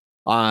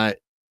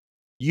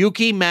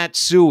 Yuki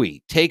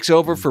Matsui takes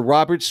over for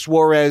Robert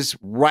Suarez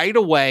right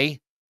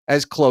away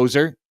as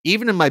closer.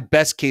 Even in my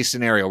best case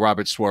scenario,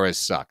 Robert Suarez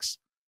sucks.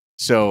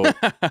 So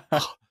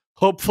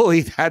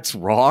hopefully that's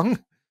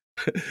wrong.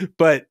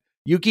 But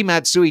Yuki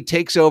Matsui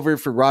takes over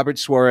for Robert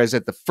Suarez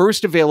at the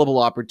first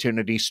available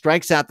opportunity,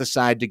 strikes out the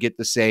side to get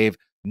the save,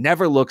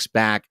 never looks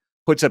back,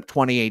 puts up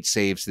 28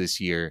 saves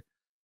this year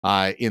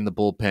in the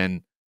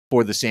bullpen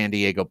for the San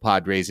Diego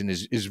Padres, and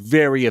is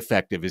very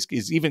effective,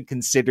 is even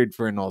considered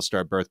for an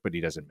all-star berth, but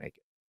he doesn't make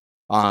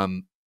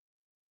it.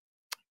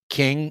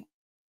 King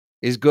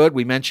is good.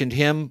 We mentioned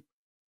him.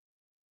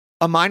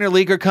 A minor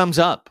leaguer comes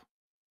up.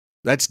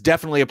 That's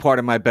definitely a part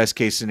of my best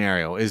case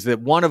scenario, is that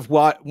one of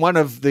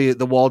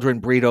the Waldron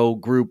Brito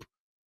group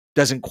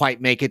doesn't quite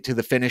make it to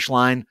the finish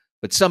line,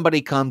 but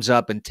somebody comes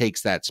up and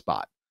takes that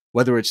spot.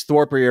 Whether it's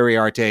Thorpe or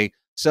Iriarte,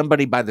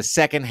 somebody by the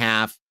second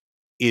half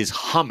is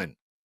humming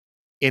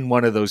in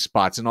one of those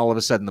spots, and all of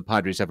a sudden the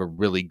Padres have a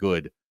really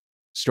good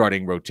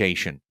starting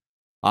rotation.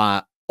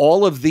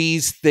 All of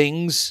these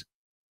things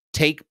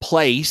take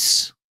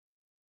place,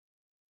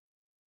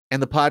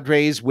 and the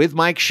Padres, with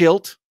Mike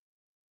Shildt,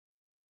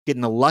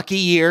 getting a lucky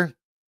year.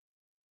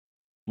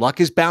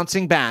 Luck is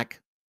bouncing back.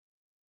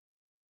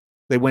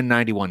 They win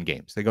 91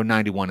 games. They go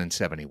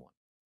 91-71.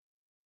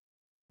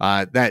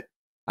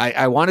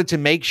 I wanted to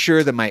make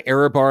sure that my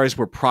error bars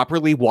were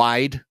properly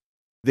wide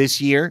this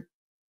year,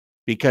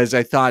 because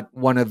I thought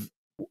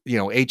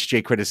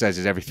HJ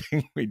criticizes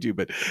everything we do,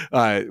 but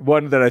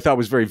one that I thought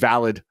was very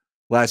valid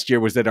last year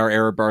was that our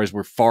error bars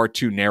were far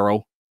too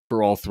narrow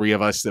for all three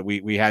of us, that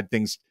we had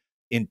things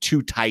in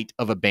too tight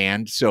of a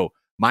band. So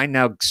mine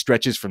now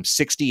stretches from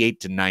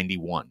 68 to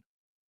 91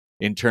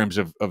 in terms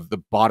of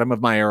the bottom of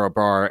my error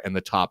bar and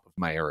the top of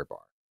my error bar.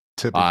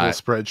 Typical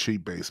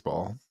spreadsheet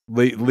baseball.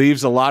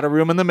 Leaves a lot of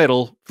room in the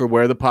middle for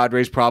where the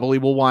Padres probably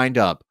will wind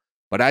up.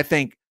 But I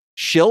think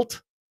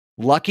Shildt,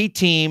 lucky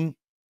team,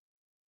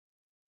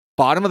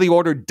 bottom of the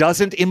order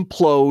doesn't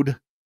implode,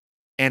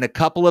 and a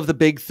couple of the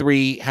big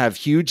three have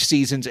huge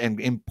seasons, and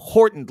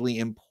importantly,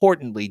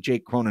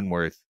 Jake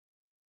Cronenworth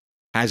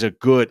has a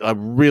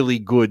really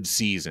good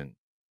season.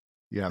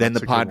 Yeah. Then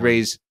the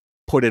Padres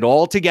put it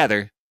all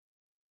together,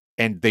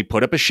 and they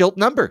put up a Shildt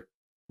number.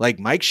 Like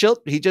Mike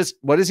Shildt,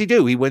 what does he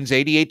do? He wins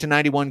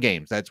 88-91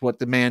 games. That's what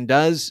the man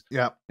does.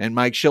 Yeah. And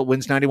Mike Shildt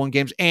wins 91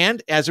 games.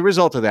 And as a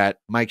result of that,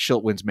 Mike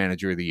Shildt wins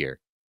Manager of the Year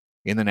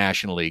in the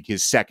National League,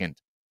 his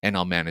second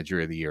NL Manager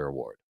of the Year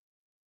award.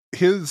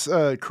 His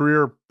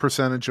career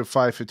percentage of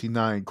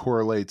 .559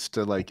 correlates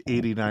to like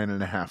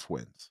 89.5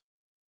 wins.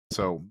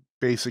 So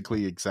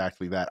basically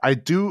exactly that.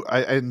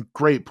 And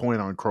great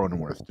point on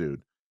Cronenworth,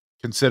 dude.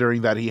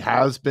 Considering that he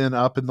has been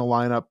up in the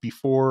lineup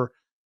before,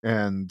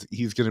 and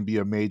he's going to be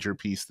a major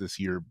piece this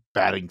year,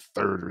 batting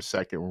third or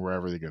second, or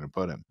wherever they're going to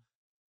put him.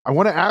 I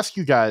want to ask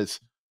you guys,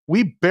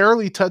 we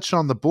barely touched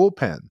on the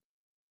bullpen.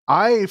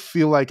 I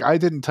feel like I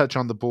didn't touch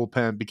on the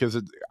bullpen because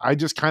I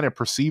just kind of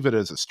perceive it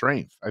as a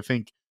strength. I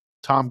think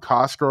Tom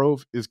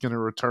Cosgrove is going to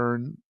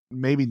return,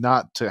 maybe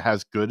not to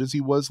as good as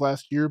he was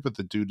last year, but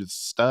the dude is a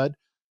stud.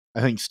 I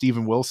think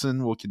Steven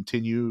Wilson will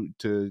continue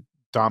to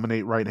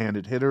dominate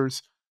right-handed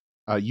hitters.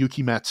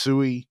 Yuki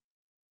Matsui,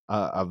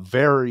 a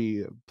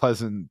very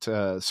pleasant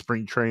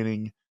spring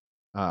training.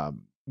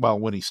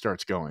 When he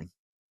starts going,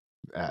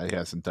 he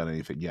hasn't done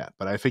anything yet,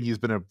 but I think he's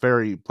been a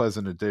very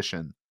pleasant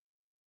addition.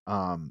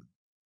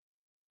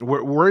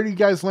 Where do you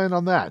guys land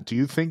on that? Do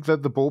you think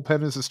that the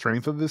bullpen is a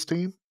strength of this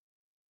team?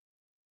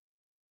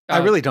 I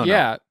really don't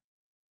know.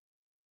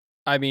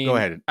 I mean, go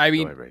ahead.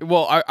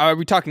 Well, are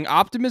we talking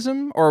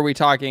optimism, or are we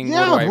talking?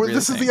 Yeah,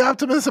 this is the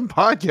Optimism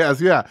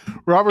podcast. Yeah,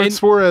 Robert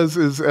Suarez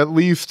is at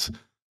least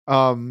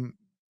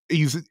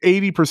he's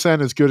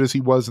 80% as good as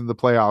he was in the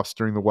playoffs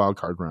during the wild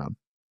card round.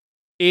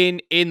 In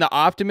the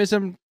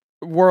Optimism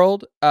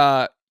world,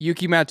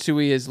 Yuki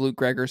Matsui is Luke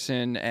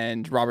Gregerson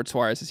and Robert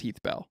Suarez is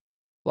Heath Bell.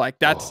 Like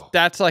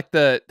that's like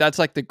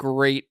the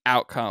great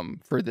outcome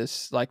for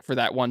this, like for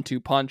that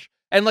 1-2 punch.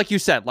 And like you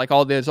said, like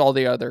all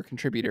the other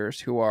contributors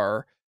who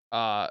are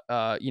at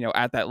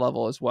that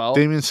level as well.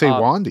 Didn't even say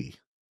Wandy.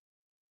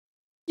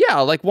 Yeah,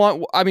 like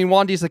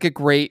Wandy's like a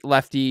great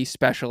lefty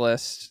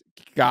specialist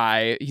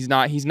guy. He's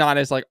not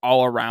as like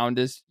all around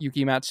as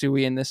Yuki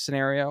Matsui in this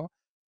scenario.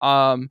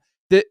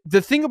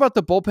 The thing about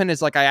the bullpen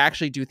is, like, I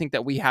actually do think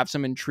that we have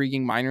some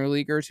intriguing minor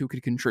leaguers who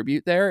could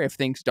contribute there if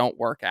things don't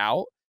work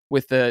out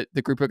with the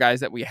group of guys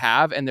that we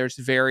have. And there's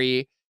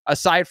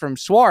aside from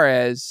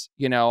Suarez,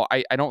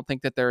 I don't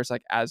think that there's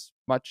like as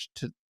much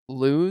to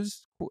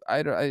lose.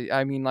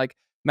 I mean, like,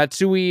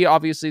 Matsui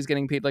obviously is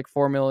getting paid like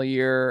 $4 million a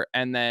year,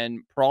 and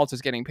then Peralta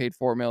is getting paid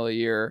 $4 million a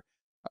year.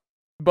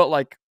 But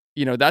like,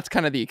 that's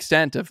kind of the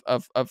extent of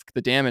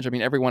the damage. I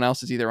mean, everyone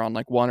else is either on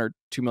like $1 or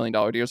 $2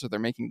 million deals, or they're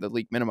making the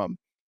league minimum.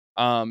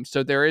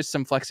 So there is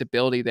some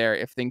flexibility there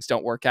if things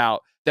don't work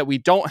out that we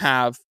don't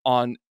have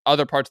on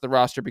other parts of the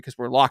roster, because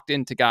we're locked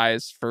into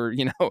guys for,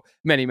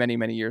 many, many,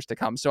 many years to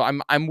come. So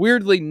I'm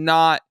weirdly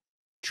not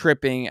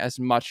tripping as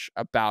much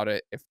about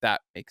it, if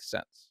that makes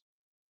sense.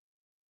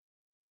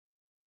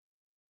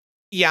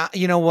 Yeah,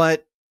 you know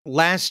what?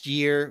 last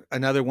year,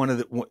 another one of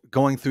the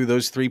going through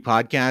those 3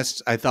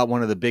 podcasts, I thought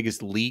one of the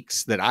biggest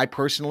leaks that I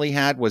personally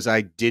had was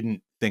I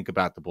didn't think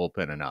about the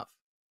bullpen enough.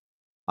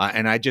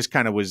 And I just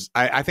kind of was,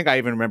 I think I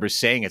even remember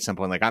saying at some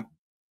point, like,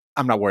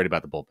 I'm not worried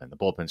about the bullpen. The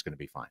bullpen's going to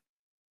be fine.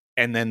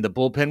 And then the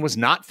bullpen was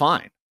not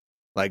fine.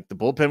 Like, the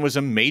bullpen was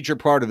a major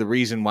part of the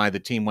reason why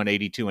the team went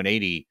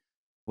 82-80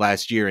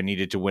 last year and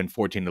needed to win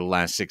 14 of the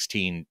last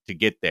 16 to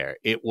get there.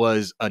 It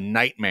was a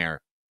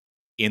nightmare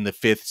in the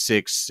 5th,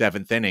 6th,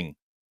 7th inning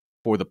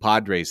for the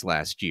Padres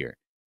last year.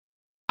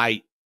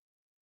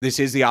 This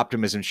is the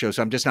Optimism show,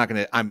 so I'm just not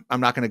going to, I'm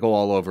not going to go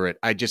all over it.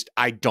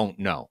 I don't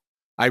know.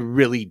 I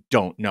really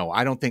don't know.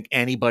 I don't think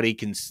anybody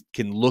can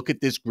look at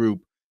this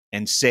group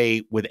and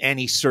say with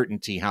any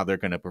certainty how they're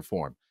going to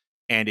perform.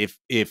 And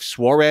if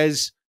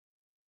Suarez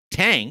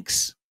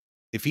tanks,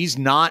 if he's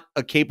not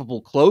a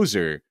capable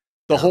closer,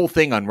 the whole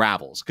thing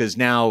unravels. Because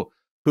now,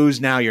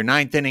 who's now your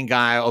 9th inning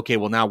guy? Okay,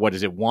 well, now what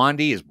is it?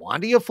 Wandy? Is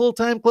Wandy a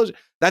full-time closer?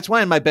 That's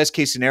why in my best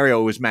case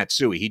scenario it was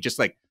Matsui. He just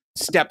like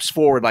steps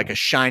forward like a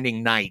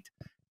shining knight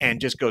and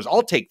just goes,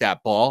 I'll take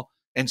that ball,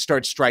 and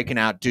starts striking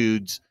out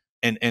dudes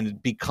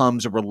and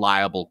becomes a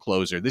reliable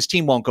closer. This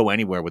team won't go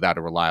anywhere without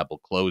a reliable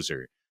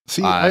closer.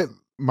 See,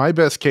 my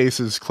best case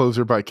is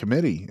closer by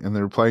committee, and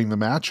they're playing the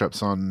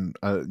matchups on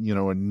a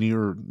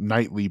near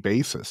nightly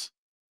basis.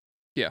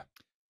 Yeah.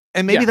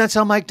 And maybe that's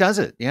how Mike does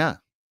it. Yeah.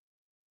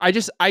 I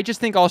just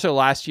think also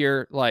last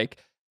year, like,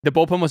 the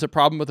bullpen was a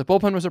problem, but the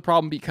bullpen was a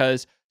problem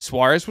because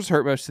Suarez was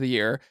hurt most of the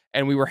year,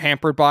 and we were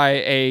hampered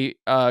by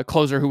a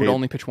closer who would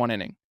only pitch 1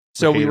 inning.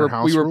 So we were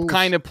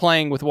kind of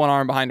playing with one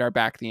arm behind our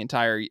back the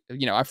entire,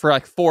 for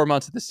like 4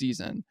 months of the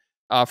season,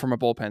 from a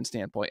bullpen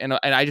standpoint. And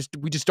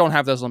we just don't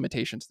have those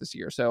limitations this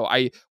year. So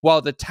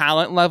while the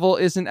talent level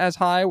isn't as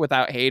high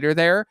without Hader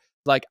there,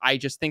 like, I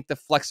just think the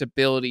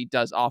flexibility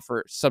does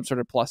offer some sort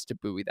of plus to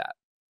buoy that.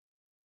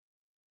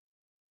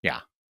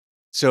 Yeah.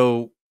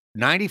 So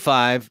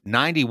 95,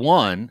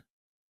 91,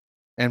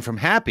 and from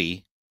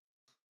Happy,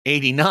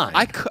 89.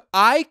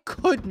 I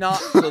could not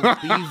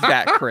believe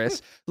that,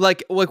 Chris.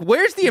 Like,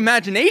 where's the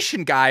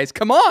imagination, guys?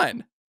 Come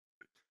on.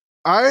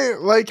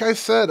 Like I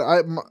said,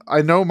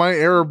 I know my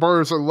error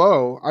bars are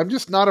low. I'm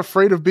just not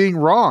afraid of being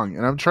wrong,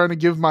 and I'm trying to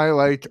give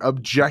my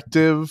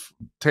objective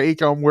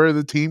take on where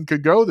the team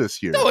could go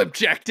this year. No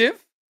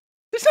objective.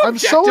 There's no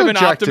objective in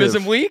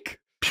Optimism Week.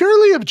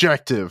 Purely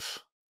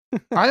objective.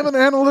 I have an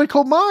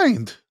analytical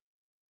mind.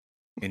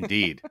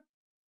 Indeed.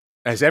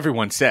 As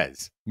everyone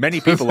says.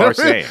 Many people are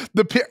saying.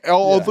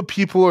 The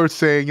people are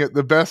saying it.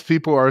 The best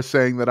people are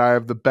saying that I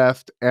have the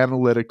best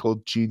analytical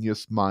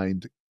genius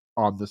mind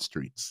on the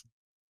streets.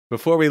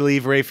 Before we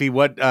leave, Raphie,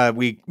 what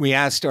we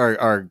asked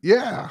our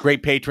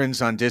great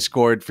patrons on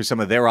Discord for some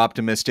of their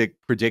optimistic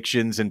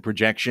predictions and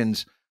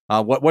projections.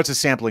 What's a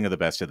sampling of the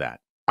best of that?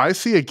 I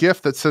see a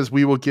gift that says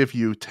we will give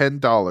you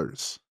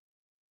 $10.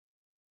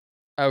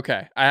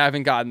 Okay, I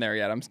haven't gotten there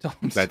yet.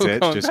 That's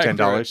it? Just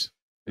 $10?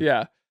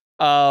 Yeah.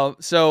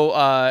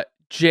 So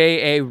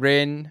J.A.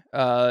 Rin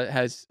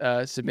has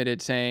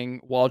submitted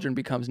saying Waldron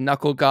becomes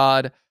Knuckle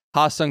God.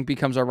 Ha-Sung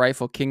becomes our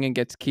rightful king and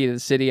gets key to the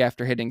city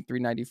after hitting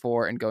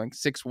 394 and going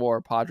 6 WAR.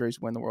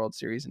 Padres win the World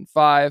Series in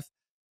 5.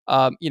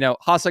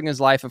 Ha-Sung is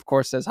life, of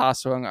course, says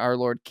Ha-Sung. Our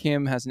Lord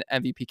Kim has an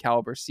MVP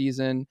caliber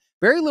season.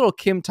 Very little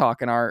Kim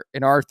talk in our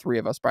 3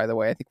 of us, by the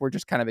way. I think we're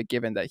just kind of a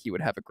given that he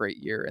would have a great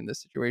year in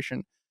this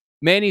situation.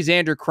 Manny,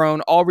 Xander,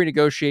 Crone all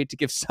renegotiate to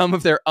give some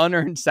of their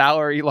unearned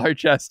salary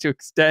largesse to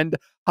extend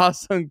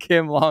Ha-Sung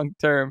Kim long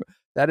term.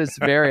 That is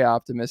very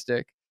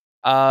optimistic.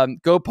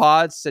 Go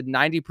Pods said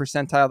 90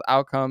 percentile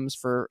outcomes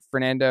for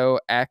Fernando,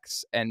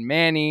 X, and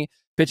Manny.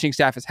 Pitching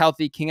staff is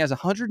healthy. King has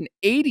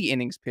 180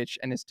 innings pitched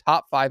and is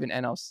top 5 in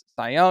NL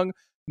Cy Young.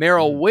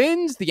 Merrill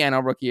wins the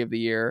NL Rookie of the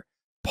Year.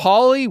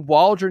 Paulie,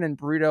 Waldron, and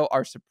Brito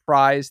are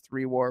surprise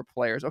 3 WAR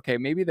players. Okay,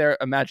 maybe their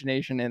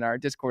imagination in our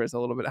Discord is a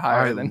little bit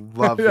higher. I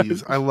love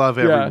these. I love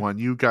everyone.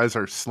 You guys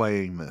are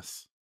slaying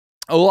this.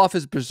 Olaf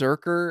is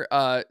Berserker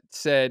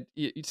said,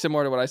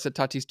 similar to what I said,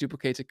 Tatis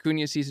duplicates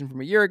Acuna's season from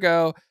a year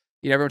ago.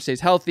 Everyone stays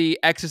healthy.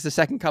 X is the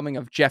second coming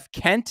of Jeff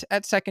Kent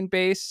at second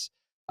base.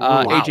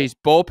 AJ's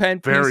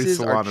bullpen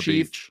pieces are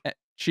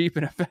cheap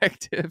and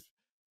effective.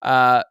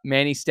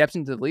 Manny steps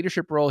into the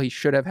leadership role he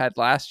should have had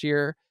last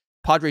year.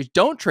 Padres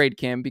don't trade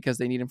Kim because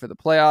they need him for the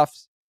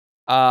playoffs.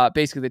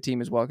 Basically, the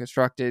team is well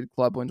constructed.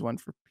 Club wins 1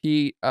 for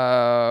Pete.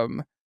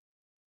 But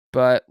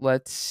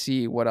let's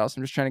see what else.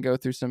 I'm just trying to go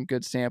through some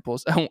good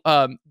samples.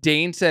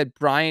 Dane said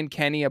Brian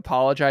Kenny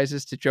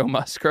apologizes to Joe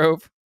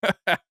Musgrove.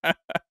 I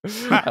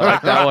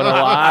like that one a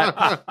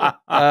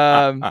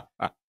lot.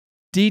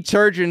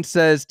 Detergent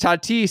says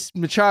Tatis,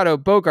 Machado,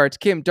 Bogarts,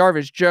 Kim,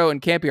 Darvish, Joe,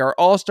 and Campy are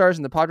all-stars,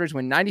 and the Padres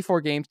win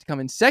 94 games to come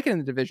in second in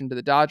the division to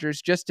the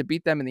Dodgers just to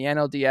beat them in the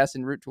NLDS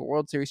en route to a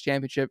World Series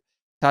championship.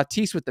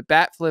 Tatis with the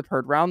bat flip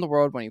heard round the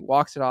world when he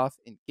walks it off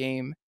in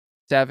Game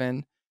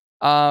 7.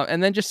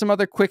 And then just some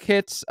other quick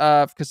hits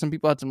because some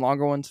people had some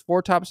longer ones.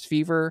 Four Tops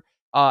Fever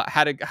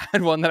had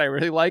one that I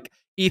really like.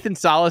 Ethan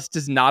Salas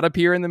does not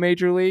appear in the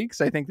major leagues.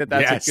 I think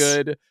that's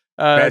a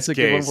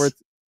good one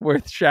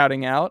worth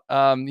shouting out.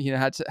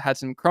 Had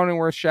some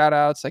Cronenworth shout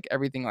outs, like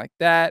everything like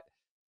that.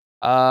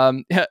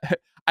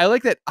 I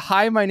like that.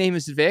 Hi, my name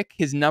is Vic.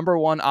 His number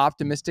one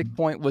optimistic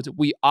point was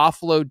we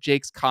offload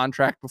Jake's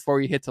contract before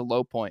he hits a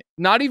low point.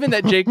 Not even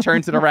that Jake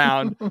turns it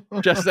around,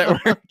 just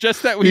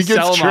that we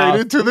sell him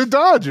traded off. to the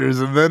Dodgers,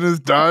 and then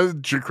is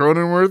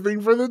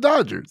Cronenworthing for the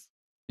Dodgers.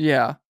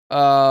 Yeah.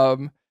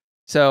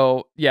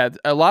 So yeah,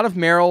 a lot of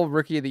Merrill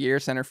Rookie of the Year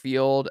center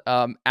field.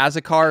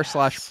 Azakar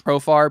 /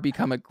 Profar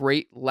become a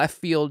great left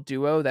field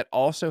duo that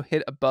also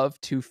hit above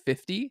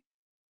 250.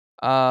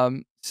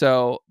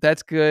 So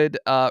that's good.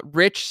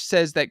 Rich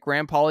says that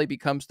Graham Pauley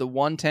becomes the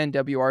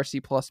 110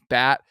 WRC plus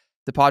bat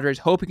the Padres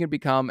hope he can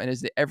become and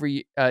is the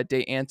every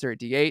day answer at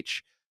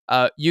DH.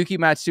 Yuki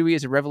Matsui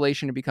is a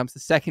revelation and becomes the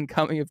second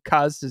coming of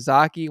Kaz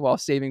Sasaki while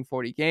saving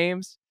 40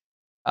 games.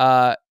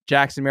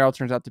 Jackson Merrill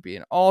turns out to be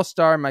an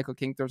all-star. Michael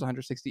King throws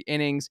 160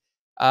 innings.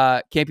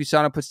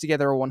 Campusano puts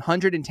together a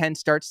 110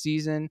 start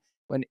season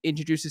when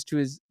introduces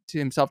to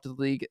himself to the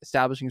league,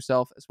 establishing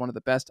himself as one of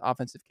the best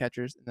offensive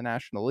catchers in the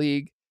National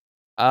League.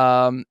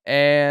 Oscar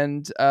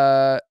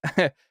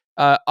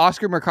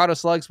Mercado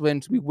Slugs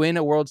wins. We win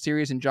a World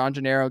Series, and John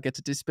Gennaro gets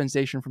a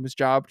dispensation from his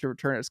job to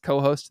return as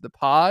co-host to the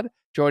pod,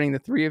 joining the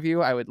three of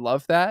you. I would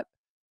love that.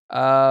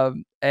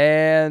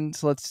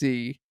 And let's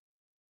see.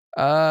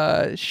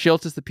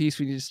 Schilt is the piece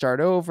we need to start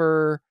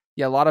over.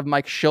 Yeah, a lot of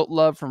Mike Schilt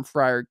love from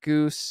Friar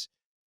Goose.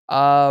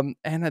 And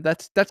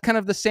that's kind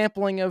of the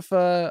sampling of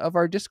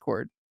our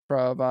Discord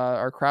from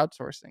our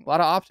crowdsourcing. A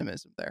lot of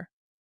optimism there.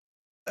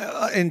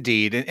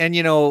 Indeed, and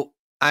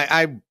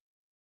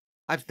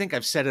I think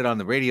I've said it on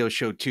the radio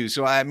show too.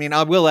 So I mean,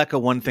 I will echo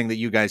one thing that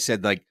you guys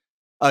said. Like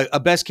a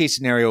best case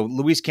scenario,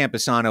 Luis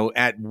Campusano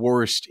at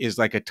worst is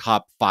like a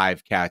top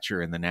 5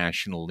 catcher in the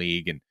National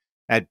League, and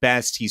at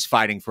best he's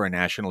fighting for a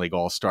National League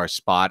All-Star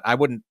spot. I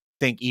wouldn't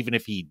think even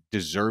if he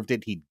deserved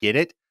it, he'd get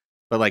it.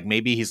 But like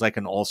maybe he's like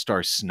an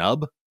All-Star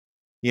snub.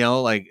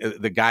 Like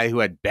the guy who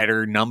had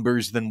better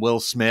numbers than Will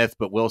Smith,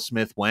 but Will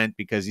Smith went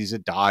because he's a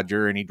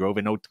Dodger and he drove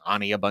in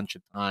Ohtani a bunch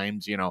of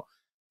times,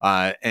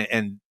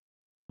 and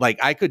like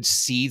I could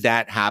see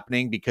that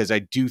happening because I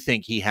do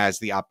think he has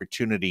the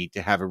opportunity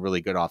to have a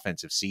really good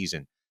offensive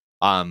season.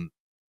 It's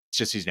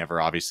just he's never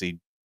obviously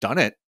done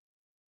it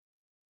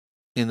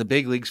in the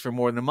big leagues for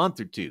more than a month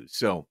or two.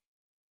 So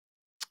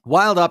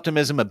wild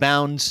optimism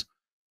abounds.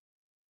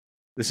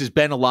 This has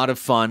been a lot of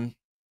fun.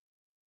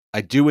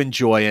 I do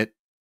enjoy it.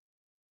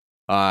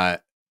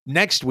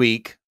 Next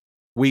week,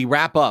 we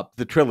wrap up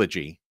the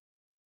trilogy.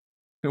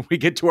 We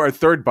get to our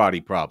third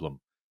body problem,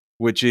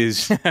 which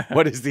is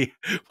what is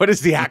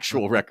the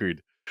actual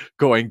record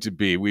going to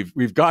be?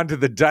 We've gone to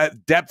the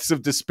depths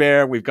of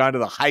despair. We've gone to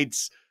the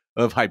heights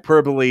of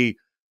hyperbole.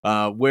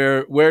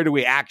 Where do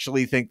we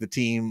actually think the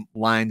team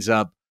lines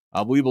up?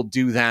 We will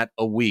do that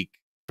a week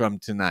from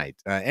tonight.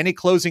 Any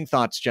closing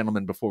thoughts,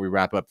 gentlemen, before we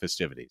wrap up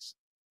festivities?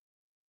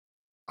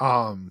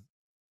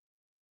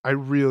 I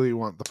really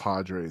want the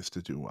Padres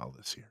to do well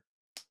this year.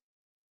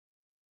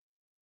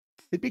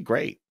 It'd be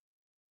great.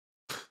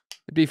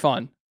 It'd be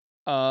fun.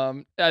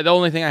 The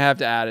only thing I have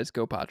to add is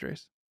go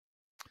Padres.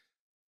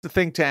 The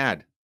thing to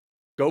add,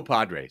 go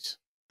Padres.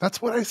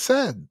 That's what I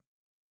said.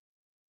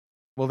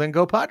 Well, then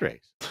go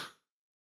Padres.